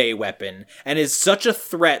doomsday weapon and is such a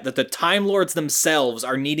threat that the Time Lords themselves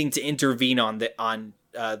are needing to intervene on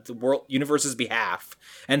the world universe's behalf,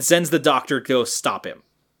 and sends the Doctor to go stop him.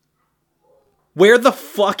 Where the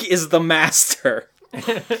fuck is the master?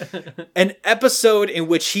 An episode in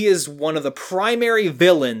which he is one of the primary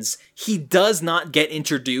villains, he does not get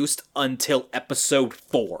introduced until episode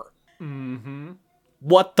 4. Mm-hmm.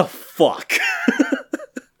 What the fuck?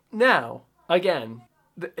 Now, again,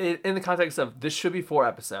 in the context of this should be 4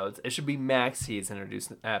 episodes, it should be max he's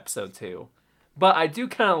introduced in episode 2. But I do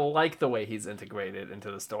kind of like the way he's integrated into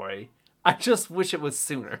the story. I just wish it was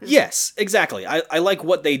sooner. Yes, exactly. I like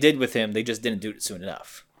what they did with him. They just didn't do it soon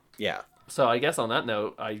enough. Yeah. So I guess on that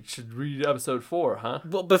note, I should read episode 4, huh?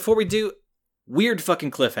 Well, before we do, weird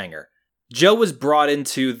fucking cliffhanger. Joe was brought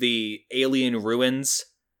into the alien ruins,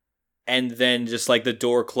 and then just like the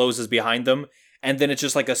door closes behind them, and then it's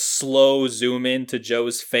just like a slow zoom in to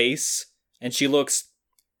Joe's face, and she looks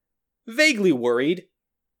vaguely worried.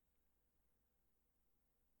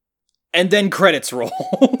 And then credits roll.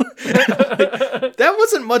 That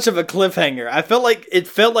wasn't much of a cliffhanger. It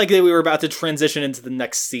felt like we were about to transition into the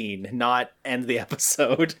next scene, not end the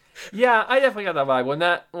episode. Yeah, I definitely got that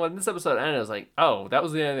vibe. When this episode ended, I was like, oh, that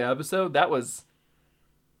was the end of the episode? That was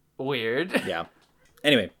weird. Yeah.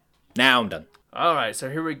 Anyway, now I'm done. Alright, so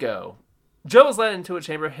here we go. Joe is led into a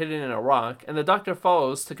chamber hidden in a rock, and the Doctor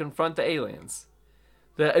follows to confront the aliens.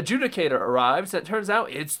 The adjudicator arrives, and it turns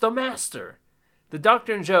out it's the Master. The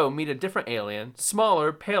Doctor and Joe meet a different alien,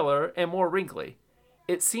 smaller, paler, and more wrinkly.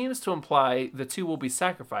 It seems to imply the two will be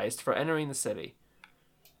sacrificed for entering the city.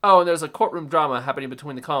 Oh, and there's a courtroom drama happening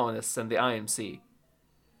between the colonists and the IMC.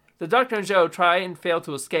 The Doctor and Joe try and fail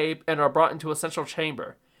to escape and are brought into a central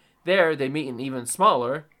chamber. There, they meet an even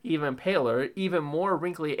smaller, even paler, even more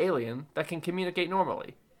wrinkly alien that can communicate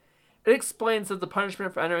normally. It explains that the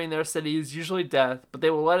punishment for entering their city is usually death, but they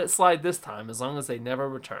will let it slide this time as long as they never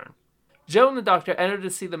return. Joe and the Doctor enter to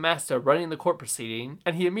see the Master running the court proceeding,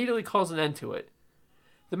 and he immediately calls an end to it.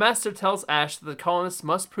 The Master tells Ash that the colonists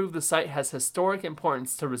must prove the site has historic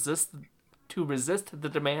importance to resist the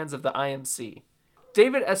demands of the IMC.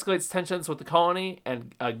 David escalates tensions with the colony,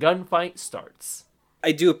 and a gunfight starts.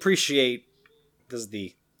 I do appreciate, this is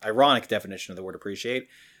the ironic definition of the word appreciate,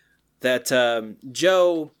 that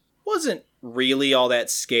Joe wasn't really all that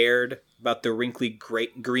scared about the wrinkly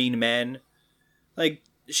green men. Like,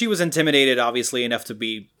 she was intimidated, obviously, enough to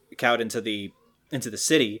be cowed into the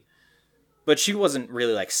city, but she wasn't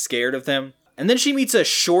really, like, scared of them. And then she meets a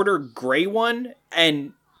shorter gray one,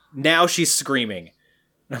 and now she's screaming.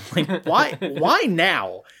 And I'm like, why? Why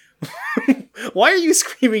now? Why are you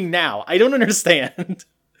screaming now? I don't understand.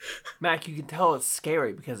 Mac, you can tell it's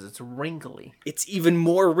scary because it's wrinkly. It's even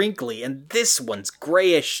more wrinkly, and this one's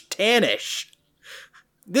grayish, tannish.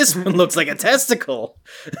 This one looks like a testicle.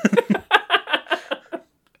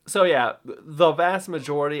 So yeah, the vast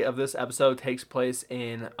majority of this episode takes place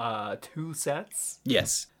in 2 sets.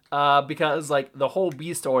 Yes. Because like the whole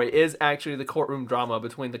B story is actually the courtroom drama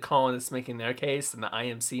between the colonists making their case and the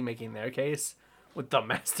IMC making their case, with the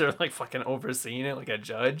Master like fucking overseeing it like a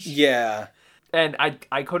judge. Yeah. And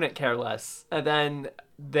I couldn't care less. And then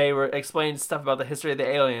they were explaining stuff about the history of the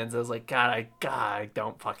aliens. I was like, God, I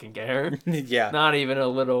don't fucking care. Yeah. Not even a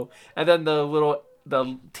little. And then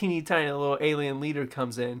the teeny tiny little alien leader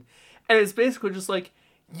comes in, and it's basically just like,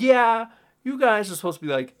 yeah, you guys are supposed to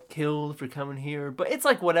be like killed for coming here, but it's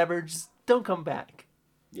like whatever, just don't come back.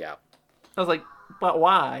 Yeah. I was like, but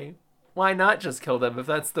why? Why not just kill them if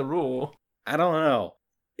that's the rule? I don't know.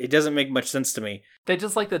 It doesn't make much sense to me. They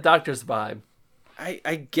just like the Doctor's vibe.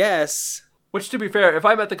 I guess. Which, to be fair, if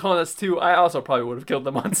I met the colonists too, I also probably would have killed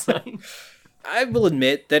them on sight. I will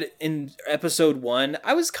admit that in episode 1,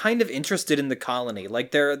 I was kind of interested in the colony,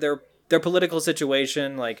 like their political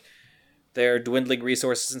situation, like their dwindling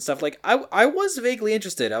resources and stuff. Like I was vaguely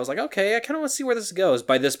interested. I was like, okay, I kind of want to see where this goes.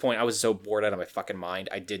 By this point, I was so bored out of my fucking mind,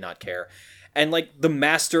 I did not care. And like the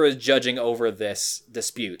Master is judging over this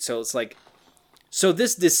dispute, so it's like, so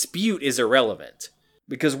this dispute is irrelevant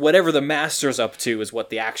because whatever the Master's up to is what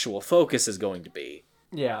the actual focus is going to be.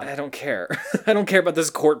 Yeah, I don't care. I don't care about this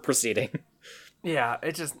court proceeding. Yeah,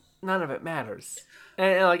 it just, none of it matters.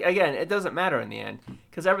 And like, again, it doesn't matter in the end,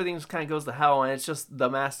 because everything just kind of goes to hell, and it's just the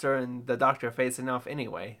Master and the Doctor facing off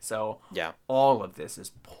anyway. So yeah, all of this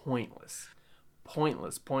is pointless.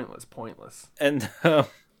 Pointless. And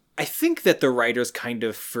I think that the writers kind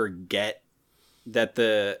of forget that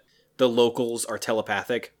the locals are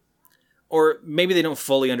telepathic, or maybe they don't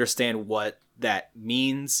fully understand what that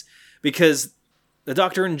means, because the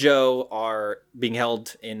Doctor and Joe are being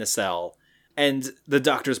held in a cell, and the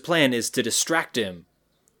Doctor's plan is to distract him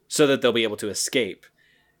so that they'll be able to escape.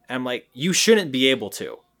 And I'm like, you shouldn't be able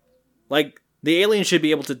to. Like, the alien should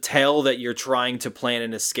be able to tell that you're trying to plan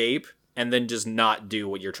an escape and then just not do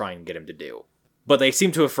what you're trying to get him to do. But they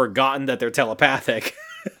seem to have forgotten that they're telepathic,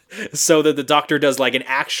 so that the Doctor does like an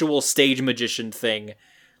actual stage magician thing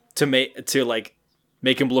to make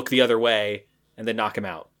him look the other way and then knock him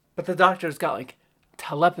out. But the Doctor's got like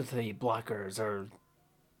telepathy blockers or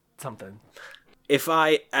something. If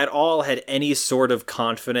I at all had any sort of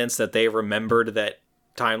confidence that they remembered that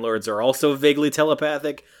Time Lords are also vaguely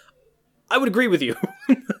telepathic, I would agree with you.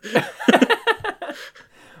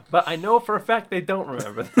 But I know for a fact they don't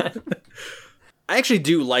remember that. I actually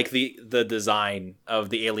do like the design of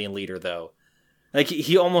the alien leader, though. Like,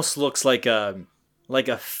 he almost looks like a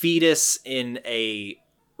fetus in a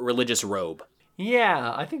religious robe.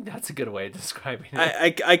 Yeah, I think that's a good way of describing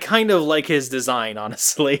it. I kind of like his design,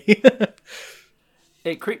 honestly.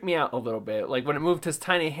 It creeped me out a little bit. Like, when it moved his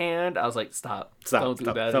tiny hand, I was like, stop. Don't do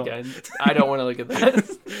that don't. again. I don't want to look at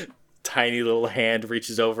that. Tiny little hand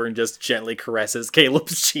reaches over and just gently caresses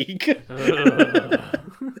Caleb's cheek.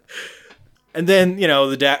 And then,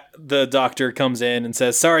 the Doctor comes in and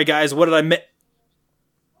says, sorry guys, what did I miss?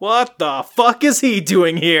 What the fuck is he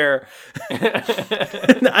doing here?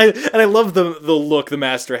 and I love the look the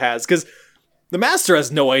Master has, because the Master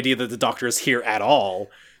has no idea that the Doctor is here at all.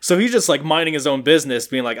 So he's just like minding his own business,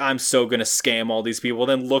 being like, I'm so gonna scam all these people,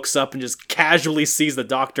 then looks up and just casually sees the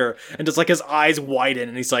Doctor, and just like his eyes widen,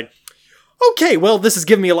 and he's like, Okay, well, this is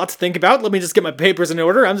giving me a lot to think about. Let me just get my papers in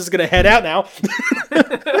order. I'm just going to head out now.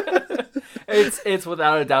 It's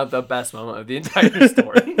without a doubt the best moment of the entire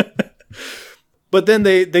story. But then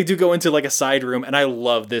they do go into like a side room, and I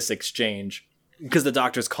love this exchange because the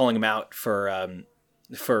doctor's calling him out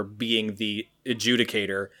for being the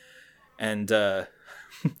adjudicator, and the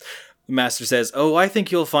master says, "Oh, I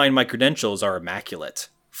think you'll find my credentials are immaculate,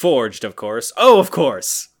 forged, of course. Oh, of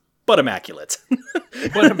course, but immaculate."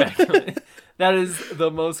 What immaculate. That is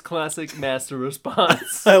the most classic master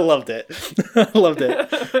response. I loved it. I loved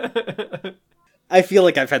it. I feel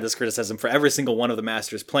like I've had this criticism for every single one of the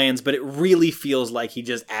master's plans, but it really feels like he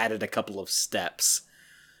just added a couple of steps.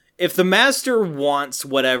 If the master wants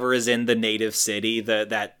whatever is in the native city,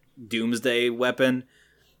 that doomsday weapon,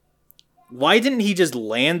 why didn't he just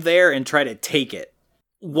land there and try to take it?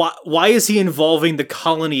 Why is he involving the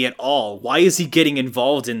colony at all? Why is he getting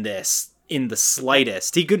involved in this in the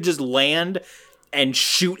slightest? He could just land and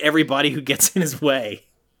shoot everybody who gets in his way.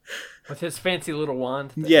 With his fancy little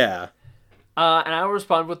wand thing. Yeah. And I will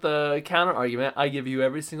respond with the counter argument I give you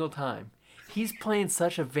every single time. He's playing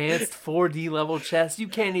such advanced 4D level chess, you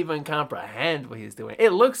can't even comprehend what he's doing.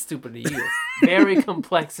 It looks stupid to you. Very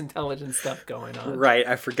complex, intelligent stuff going on. Right,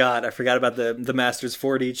 I forgot about the Master's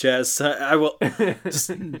 4D chess. I will,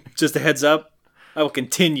 just a heads up, I will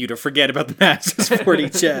continue to forget about the Master's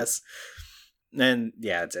 4D chess. And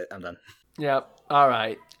yeah, that's it. I'm done. Yep. All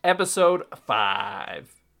right. Episode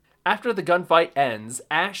 5. After the gunfight ends,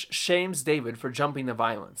 Ash shames David for jumping the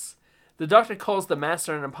violence. The doctor calls the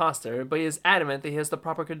master an imposter, but he is adamant that he has the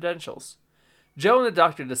proper credentials. Joe and the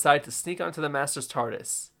doctor decide to sneak onto the master's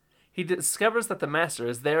TARDIS. He discovers that the master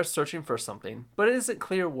is there searching for something, but it isn't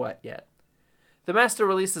clear what yet. The master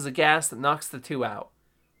releases a gas that knocks the two out.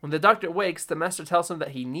 When the doctor wakes, the master tells him that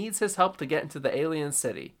he needs his help to get into the alien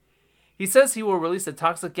city. He says he will release a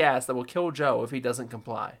toxic gas that will kill Joe if he doesn't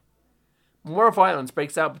comply. More violence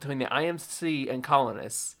breaks out between the IMC and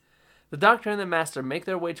colonists. The Doctor and the Master make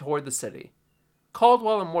their way toward the city.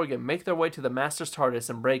 Caldwell and Morgan make their way to the Master's TARDIS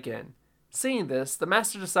and break in. Seeing this, the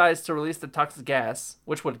Master decides to release the toxic gas,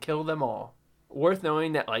 which would kill them all. Worth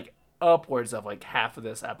knowing that upwards of half of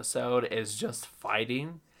this episode is just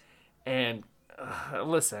fighting. And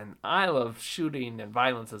listen, I love shooting and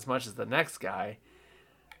violence as much as the next guy.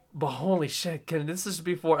 But holy shit, can this just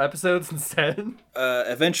be 4 episodes instead?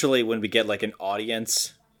 Eventually, when we get an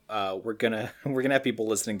audience, we're gonna have people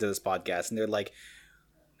listening to this podcast, and they're like,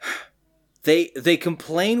 they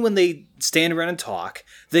complain when they stand around and talk.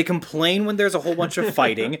 They complain when there's a whole bunch of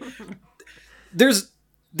fighting. There's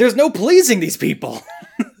no pleasing these people.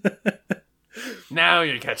 Now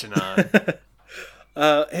you're catching on.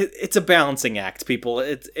 It's a balancing act, people.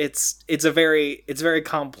 It's very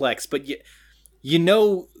complex, but you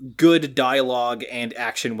know good dialogue and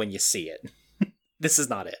action when you see it. This is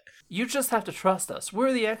not it. You just have to trust us.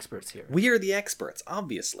 We're the experts here. We are the experts,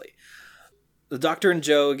 obviously. The Doctor and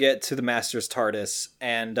Joe get to the Master's TARDIS,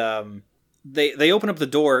 and they open up the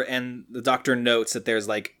door, and the Doctor notes that there's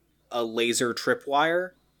a laser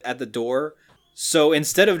tripwire at the door. So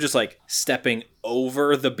instead of just stepping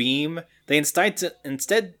over the beam, they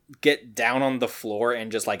instead get down on the floor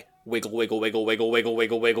and just wiggle, wiggle, wiggle, wiggle, wiggle,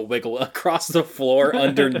 wiggle, wiggle, wiggle across the floor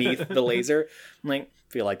underneath the laser. I'm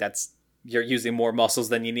feel like you're using more muscles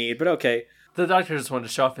than you need, but okay. The Doctor just wanted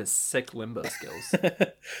to show off his sick limbo skills.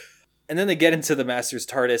 And then they get into the Master's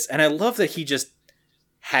TARDIS, and I love that he just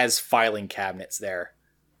has filing cabinets there.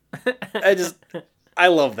 I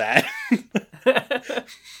love that.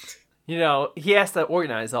 He has to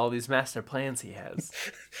organize all these master plans he has.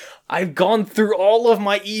 I've gone through all of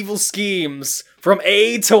my evil schemes from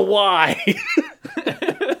A to Y.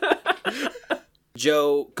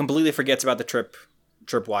 Joe completely forgets about the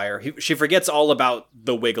tripwire. She forgets all about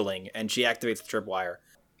the wiggling, and she activates the tripwire.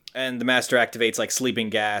 And the Master activates sleeping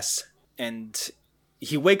gas, and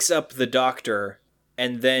he wakes up the Doctor,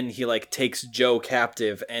 and then he takes Joe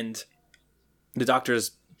captive, and the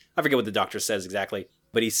Doctor's, I forget what the Doctor says exactly,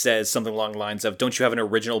 but he says something along the lines of, "Don't you have an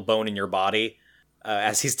original bone in your body?"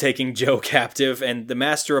 As he's taking Joe captive, and the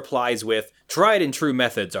Master replies with, "Tried and true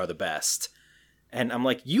methods are the best." And I'm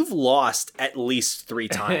you've lost at least 3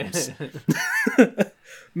 times.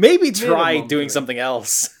 Maybe try doing something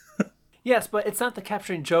else. Yes, but it's not the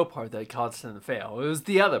capturing Joe part that caused him to fail. It was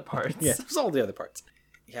the other parts. Yeah, it was all the other parts.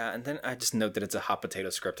 Yeah, and then I just note that it's a hot potato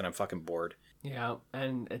script, and I'm fucking bored. Yeah,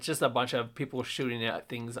 and it's just a bunch of people shooting at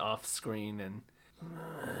things off screen, and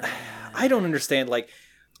I don't understand.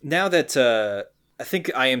 Now that I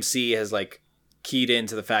think IMC has keyed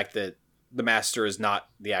into the fact that the Master is not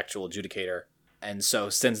the actual adjudicator, and so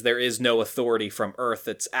since there is no authority from Earth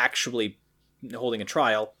that's actually holding a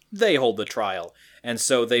trial, they hold the trial. And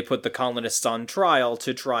so they put the colonists on trial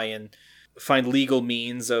to try and find legal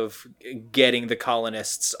means of getting the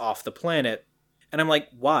colonists off the planet. And I'm like,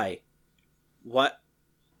 why? What?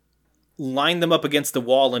 Line them up against the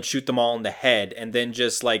wall and shoot them all in the head, and then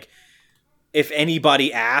just, like, if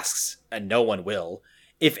anybody asks, and no one will,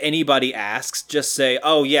 if anybody asks, just say,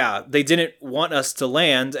 oh yeah, they didn't want us to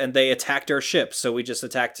land, and they attacked our ship, so we just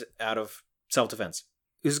attacked out of self-defense.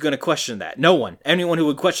 Who's going to question that? No one. Anyone who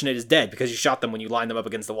would question it is dead, because you shot them when you lined them up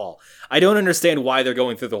against the wall. I don't understand why they're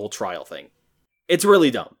going through the whole trial thing. It's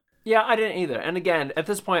really dumb. Yeah, I didn't either. And again, at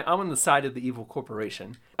this point, I'm on the side of the evil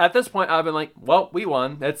corporation. At this point, I've been like, well, we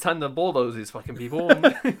won. It's time to bulldoze these fucking people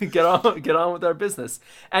and get on with our business.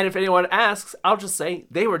 And if anyone asks, I'll just say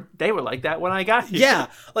they were like that when I got here. Yeah,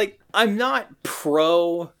 like, I'm not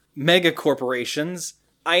pro mega corporations.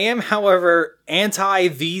 I am, however, anti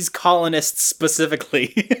these colonists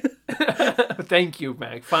specifically. Thank you,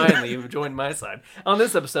 Mac. Finally, you've joined my side. On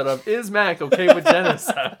this episode of Is Mac Okay with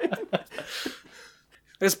Genocide?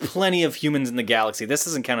 There's plenty of humans in the galaxy. This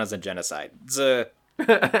doesn't count as a genocide. It's a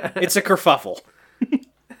kerfuffle.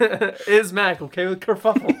 Is Mac okay with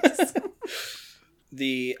kerfuffles?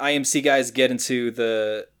 The IMC guys get into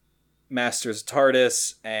the Master's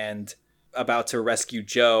TARDIS and about to rescue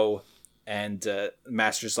Joe, and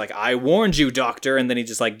Master's like, I warned you, Doctor, and then he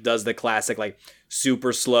just, like, does the classic, like,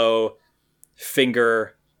 super slow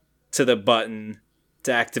finger to the button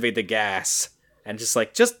to activate the gas, and just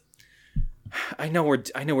I know we're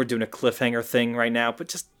doing a cliffhanger thing right now,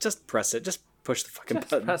 but just press it. Just push the fucking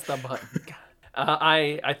button. Press the button.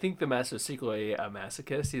 I think the Master's secretly a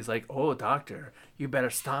masochist. He's like, oh, Doctor, you better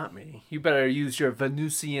stop me. You better use your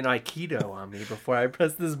Venusian Aikido on me before I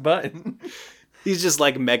press this button. He's just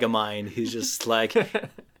like Megamind. He's just like,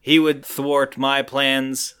 he would thwart my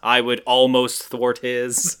plans. I would almost thwart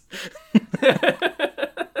his.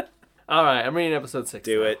 All right, I'm reading episode 6.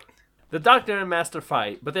 Do it. The Doctor and Master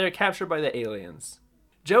fight, but they are captured by the aliens.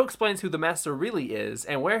 Joe explains who the Master really is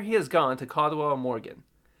and where he has gone to Caldwell and Morgan.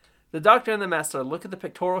 The Doctor and the Master look at the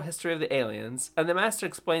pictorial history of the aliens, and the Master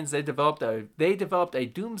explains they developed a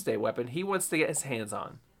doomsday weapon he wants to get his hands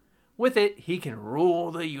on. With it, he can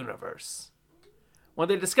rule the universe. When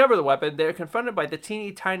they discover the weapon, they are confronted by the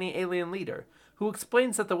teeny tiny alien leader, who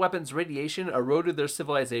explains that the weapon's radiation eroded their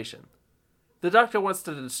civilization. The Doctor wants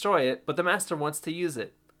to destroy it, but the Master wants to use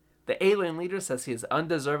it. The alien leader says he is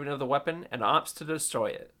undeserving of the weapon and opts to destroy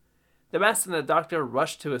it. The Master and the Doctor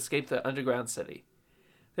rush to escape the underground city.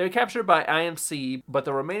 They are captured by IMC, but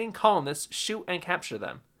the remaining colonists shoot and capture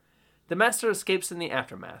them. The Master escapes in the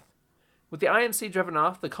aftermath. With the IMC driven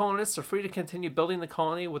off, the colonists are free to continue building the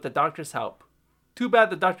colony with the Doctor's help. Too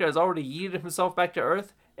bad the Doctor has already yeeted himself back to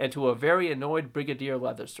Earth and to a very annoyed Brigadier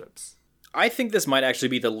Leatherstrips. I think this might actually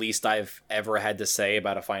be the least I've ever had to say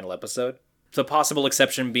about a final episode. The possible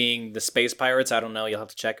exception being the space pirates. I don't know, you'll have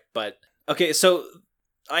to check. But okay, so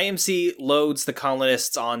IMC loads the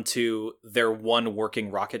colonists onto their one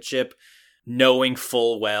working rocket ship, knowing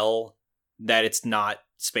full well that it's not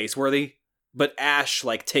space-worthy. But Ash,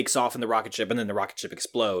 like, takes off in the rocket ship, and then the rocket ship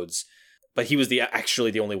explodes. But he was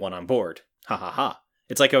actually the only one on board. Ha ha ha.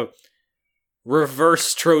 It's like a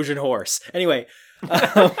reverse Trojan horse. Anyway.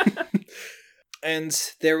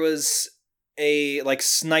 And there was a, like,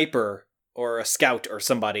 sniper or a scout or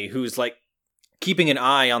somebody who's, like, keeping an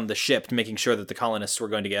eye on the ship, making sure that the colonists were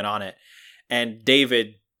going to get on it. And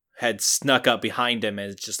David had snuck up behind him and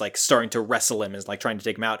is just, like, starting to wrestle him and is, like, trying to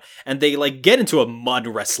take him out. And they, like, get into a mud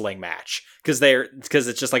wrestling match because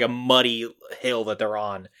it's just, like, a muddy hill that they're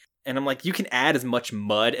on. And I'm like, you can add as much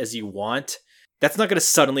mud as you want. That's not going to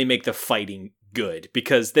suddenly make the fighting good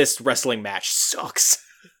because this wrestling match sucks.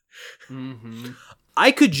 Mm-hmm.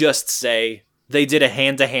 I could just say they did a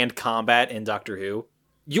hand-to-hand combat in Doctor Who.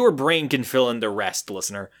 Your brain can fill in the rest,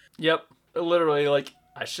 listener. Yep. Literally, like,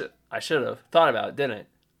 I should have thought about it, didn't I?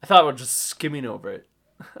 I thought about just skimming over it.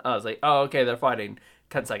 I was like, oh, okay, they're fighting.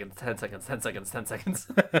 10 seconds, 10 seconds, 10 seconds, 10 seconds.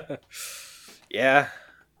 Yeah.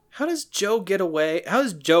 How does Joe get away? How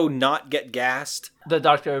does Joe not get gassed? The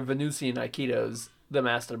Doctor Venusian Aikido's the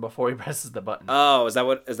Master before he presses the button. Oh, is that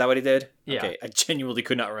what he did? Yeah. Okay, I genuinely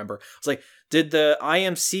could not remember. I was like, did the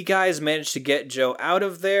IMC guys manage to get Joe out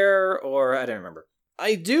of there? Or I don't remember.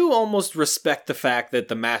 I do almost respect the fact that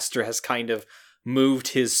the Master has kind of moved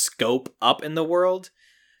his scope up in the world.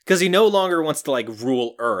 Because he no longer wants to, like,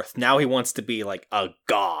 rule Earth. Now he wants to be, like, a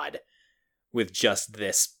god with just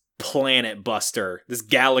this planet buster, this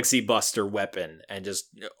galaxy buster weapon, and just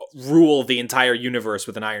rule the entire universe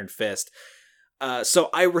with an iron fist. So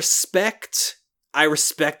I respect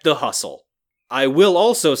the hustle. I will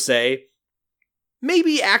also say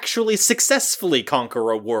maybe actually successfully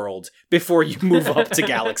conquer a world before you move up to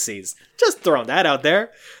galaxies. Just throwing that out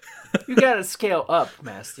there. You gotta scale up,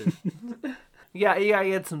 Master. You gotta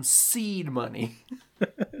get some seed money.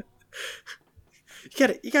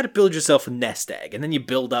 You gotta build yourself a nest egg, and then you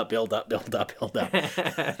build up.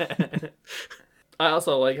 I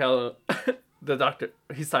also like how the doctor,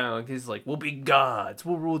 he's silent. He's like, we'll be gods.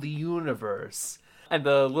 We'll rule the universe. And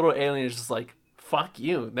the little alien is just like, fuck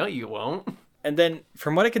you. No, you won't. And then,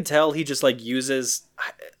 from what I can tell, he just, like, uses...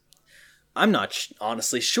 I'm not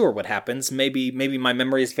honestly sure what happens. Maybe my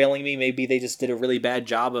memory is failing me. Maybe they just did a really bad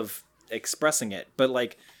job of expressing it. But,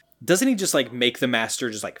 like, doesn't he just, like, make the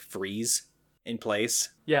Master just, like, freeze in place?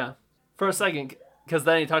 Yeah. For a second, because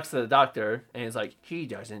then he talks to the doctor, and he's like, he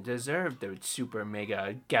doesn't deserve the super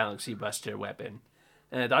mega galaxy buster weapon.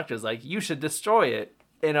 And the doctor's like, you should destroy it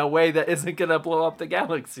in a way that isn't going to blow up the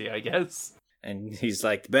galaxy, I guess. And he's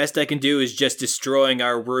like, the best I can do is just destroying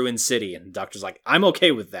our ruined city. And the doctor's like, I'm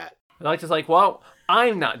okay with that. The doctor's like, well,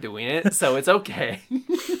 I'm not doing it, so it's okay.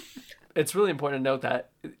 It's really important to note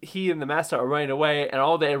that he and the Master are running away, and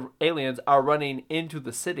all the aliens are running into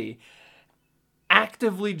the city,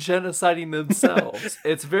 actively genociding themselves.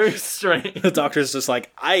 It's very strange. The doctor's just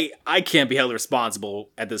like, I can't be held responsible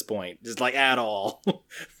at this point, just like at all.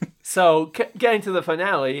 So, getting to the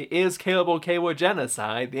finale, is Caleb okay with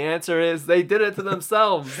genocide? The answer is they did it to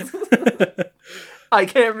themselves. I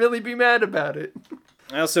can't really be mad about it.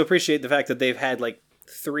 I also appreciate the fact that they've had like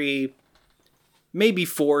 3, maybe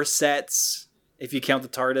 4 sets, if you count the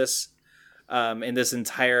TARDIS, in this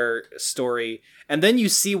entire story. And then you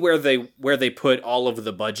see where they put all of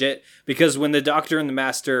the budget, because when the Doctor and the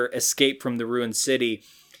Master escape from the ruined city,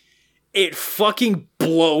 it fucking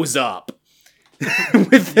blows up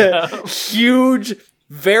with a huge,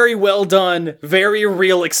 very well done, very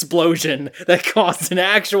real explosion that caused an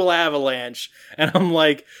actual avalanche. And I'm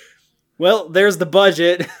like, well, there's the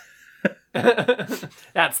budget.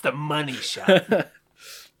 That's the money shot.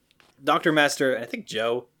 Dr. Master, I think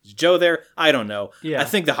Joe. Is Joe there? I don't know. Yeah. I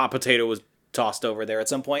think the hot potato was tossed over there at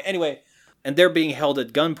some point. Anyway, and they're being held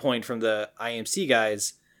at gunpoint from the IMC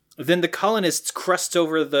guys. Then the colonists crest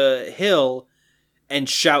over the hill and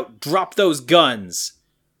shout, drop those guns.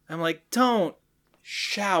 I'm like, don't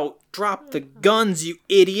shout, drop the guns, you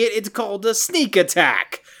idiot. It's called a sneak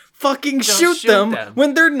attack. Fucking shoot them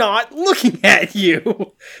when they're not looking at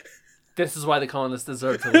you. This is why the colonists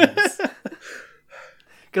deserve to lose.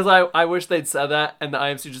 Because I wish they'd said that and the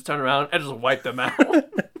IMC just turned around and just wiped them out.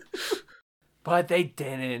 But they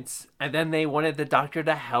didn't. And then they wanted the doctor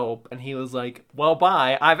to help. And he was like, well,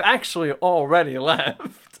 bye. I've actually already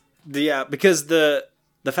left. Yeah, because the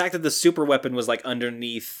fact that the super weapon was like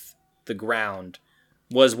underneath the ground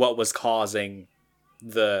was what was causing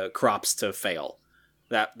the crops to fail.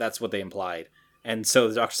 That's what they implied. And so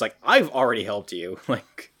the doctor's like, I've already helped you.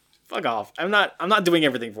 Like, fuck off. I'm not doing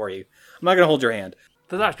everything for you. I'm not going to hold your hand.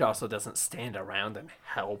 The doctor also doesn't stand around and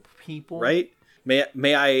help people. Right? May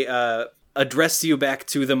I address you back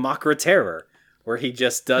to the Makra Terror, where he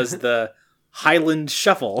just does the Highland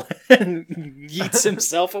Shuffle and yeets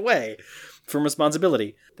himself away from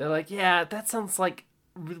responsibility. They're like, yeah, that sounds like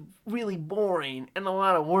really boring and a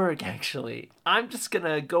lot of work, actually. I'm just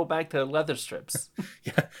gonna go back to leather strips.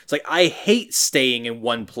 Yeah, it's like, I hate staying in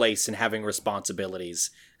one place and having responsibilities.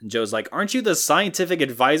 And Joe's like, aren't you the scientific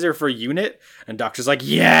advisor for UNIT? And Doctor's like,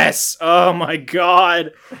 yes! Oh my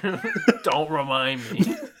god! Don't remind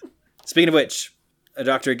me. Speaking of which, a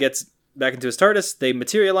Doctor gets back into his TARDIS, they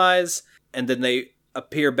materialize, and then they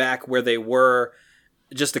appear back where they were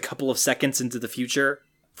just a couple of seconds into the future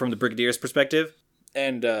from the Brigadier's perspective.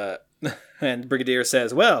 And Brigadier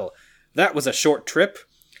says, well, that was a short trip.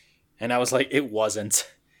 And I was like, it wasn't.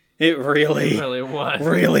 It really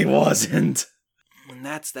wasn't. And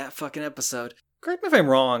that's that fucking episode. Correct me if I'm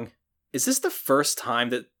wrong. Is this the first time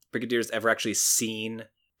that Brigadier's ever actually seen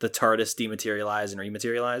the TARDIS dematerialize and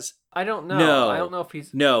rematerialize? I don't know. No. I don't know if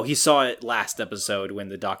he's... No, he saw it last episode when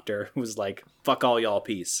the Doctor was like, fuck all y'all,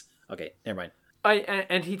 peace. Okay, never mind.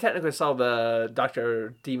 And he technically saw the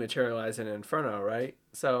Doctor dematerialize in Inferno, right?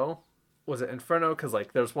 So, was it Inferno? Because,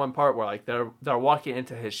 like, there's one part where, like, they're walking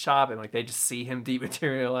into his shop and, like, they just see him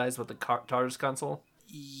dematerialize with the TARDIS console.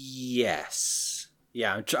 Yes.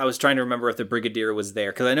 Yeah, I was trying to remember if the Brigadier was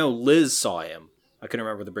there, because I know Liz saw him. I couldn't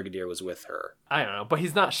remember if the Brigadier was with her. I don't know, but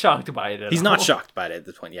he's not shocked by it at all. He's not shocked by it at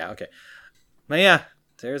this point, yeah, okay. But yeah,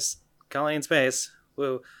 there's Colony in space.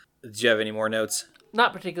 Woo. Did you have any more notes?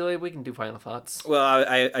 Not particularly. We can do final thoughts. Well,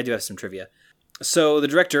 I do have some trivia. So the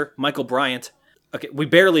director, Michael Bryant, Okay, we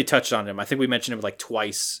barely touched on him. I think we mentioned him like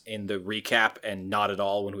twice in the recap and not at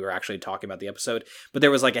all when we were actually talking about the episode. But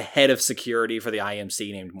there was like a head of security for the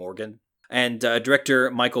IMC named Morgan. And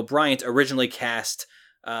director Michael Bryant originally cast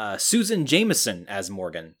Susan Jameson as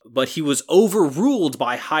Morgan, but he was overruled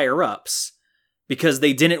by higher-ups because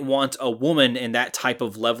they didn't want a woman in that type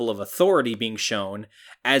of level of authority being shown,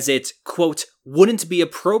 as it, quote, wouldn't be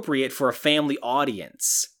appropriate for a family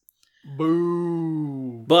audience.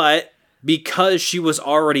 Boo. But because she was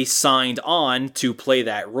already signed on to play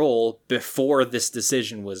that role before this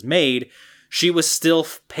decision was made, she was still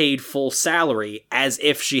paid full salary as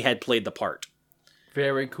if she had played the part.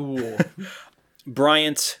 Very cool.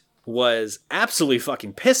 Bryant was absolutely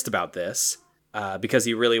fucking pissed about this because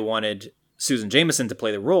he really wanted Susan Jameson to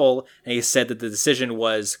play the role, and he said that the decision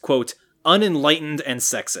was, quote, unenlightened and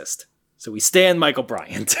sexist. So we stand Michael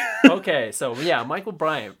Bryant. Okay, so yeah, Michael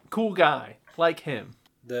Bryant, cool guy, like him.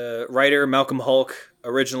 The writer, Malcolm Hulk,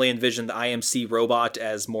 originally envisioned the IMC robot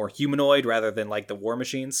as more humanoid rather than like the War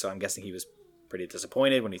Machines, so I'm guessing he was pretty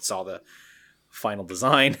disappointed when he saw the final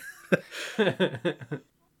design.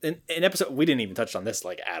 In episode, we didn't even touch on this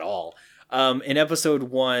like at all. In episode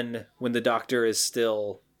 1, when the Doctor is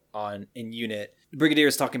still in unit, the Brigadier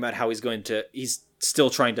is talking about how he's still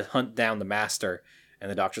trying to hunt down the Master,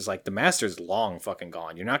 and the Doctor's like, the Master's long fucking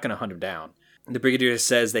gone. You're not going to hunt him down. The Brigadier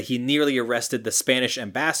says that he nearly arrested the Spanish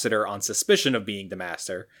ambassador on suspicion of being the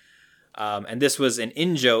Master. And this was an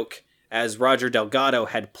in-joke, as Roger Delgado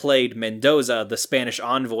had played Mendoza, the Spanish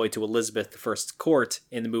envoy to Elizabeth I's court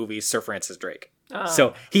in the movie Sir Francis Drake. Oh.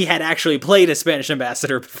 So he had actually played a Spanish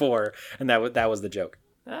ambassador before, and that was the joke.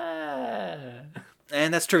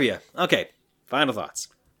 And that's trivia. Okay, final thoughts.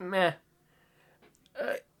 Meh.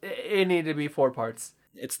 It needed to be 4 parts.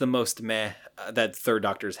 It's the most meh that Third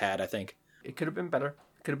Doctor's had, I think. It could have been better.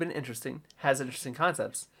 Could have been interesting. Has interesting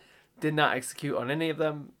concepts. Did not execute on any of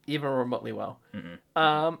them, even remotely well.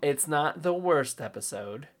 Mm-mm. It's not the worst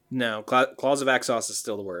episode. No, Claws of Axos is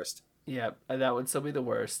still the worst. Yeah, that would still be the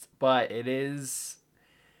worst. But it is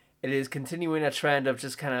continuing a trend of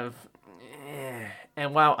just kind of...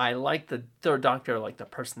 And while I like the Third Doctor, like the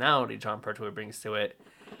personality Jon Pertwee brings to it,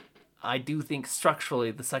 I do think structurally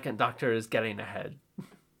the Second Doctor is getting ahead.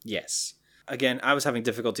 Yes. Again, I was having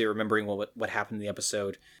difficulty remembering what happened in the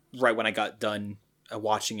episode right when I got done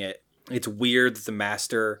watching it. It's weird that the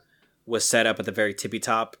Master was set up at the very tippy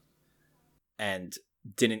top and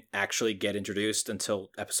didn't actually get introduced until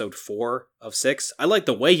episode 4 of 6. I like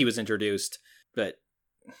the way he was introduced, but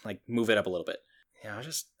like move it up a little bit. Yeah, I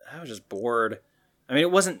was just bored. I mean,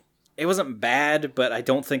 it wasn't bad, but I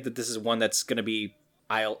don't think that this is one that's going to be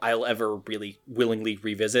I'll ever really willingly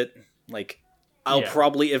revisit. Like, I'll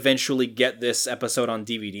probably eventually get this episode on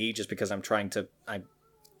DVD just because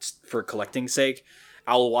for collecting's sake.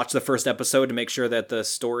 I'll watch the first episode to make sure that the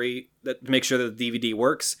DVD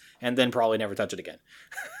works, and then probably never touch it again.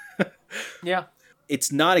 Yeah.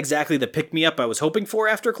 It's not exactly the pick-me-up I was hoping for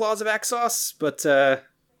after Claws of Axos, but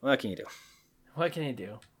what can you do? What can you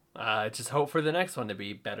do? Just hope for the next one to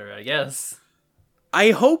be better, I guess. I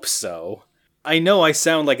hope so. I know I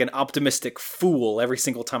sound like an optimistic fool every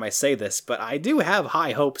single time I say this, but I do have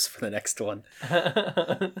high hopes for the next one.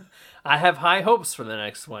 I have high hopes for the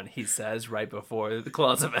next one, he says right before the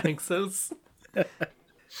Claws of Axos.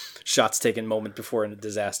 Shots taken moment before a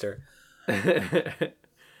disaster.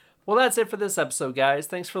 Well, that's it for this episode, guys.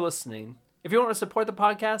 Thanks for listening. If you want to support the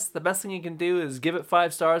podcast, the best thing you can do is give it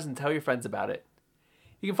 5 stars and tell your friends about it.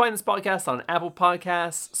 You can find this podcast on Apple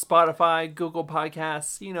Podcasts, Spotify, Google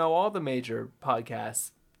Podcasts, all the major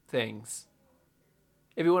podcast things.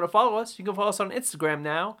 If you want to follow us, you can follow us on Instagram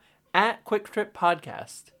now, at Quick Trip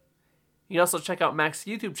Podcast. You can also check out Mac's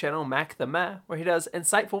YouTube channel, Mac the Meh, where he does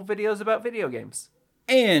insightful videos about video games.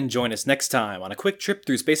 And join us next time on a quick trip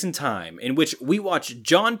through space and time, in which we watch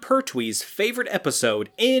Jon Pertwee's favorite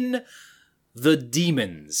episode in The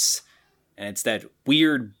Demons. And it's that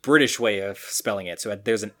weird British way of spelling it, so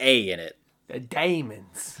there's an A in it. The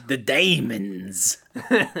Damons. The Damons.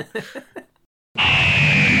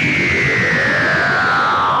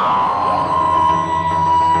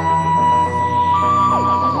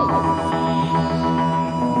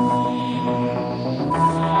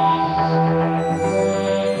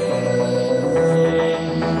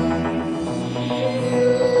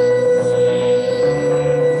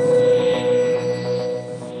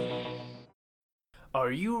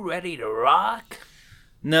 Are you ready to rock?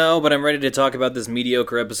 No, but I'm ready to talk about this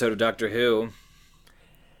mediocre episode of Doctor Who.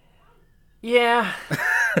 Yeah.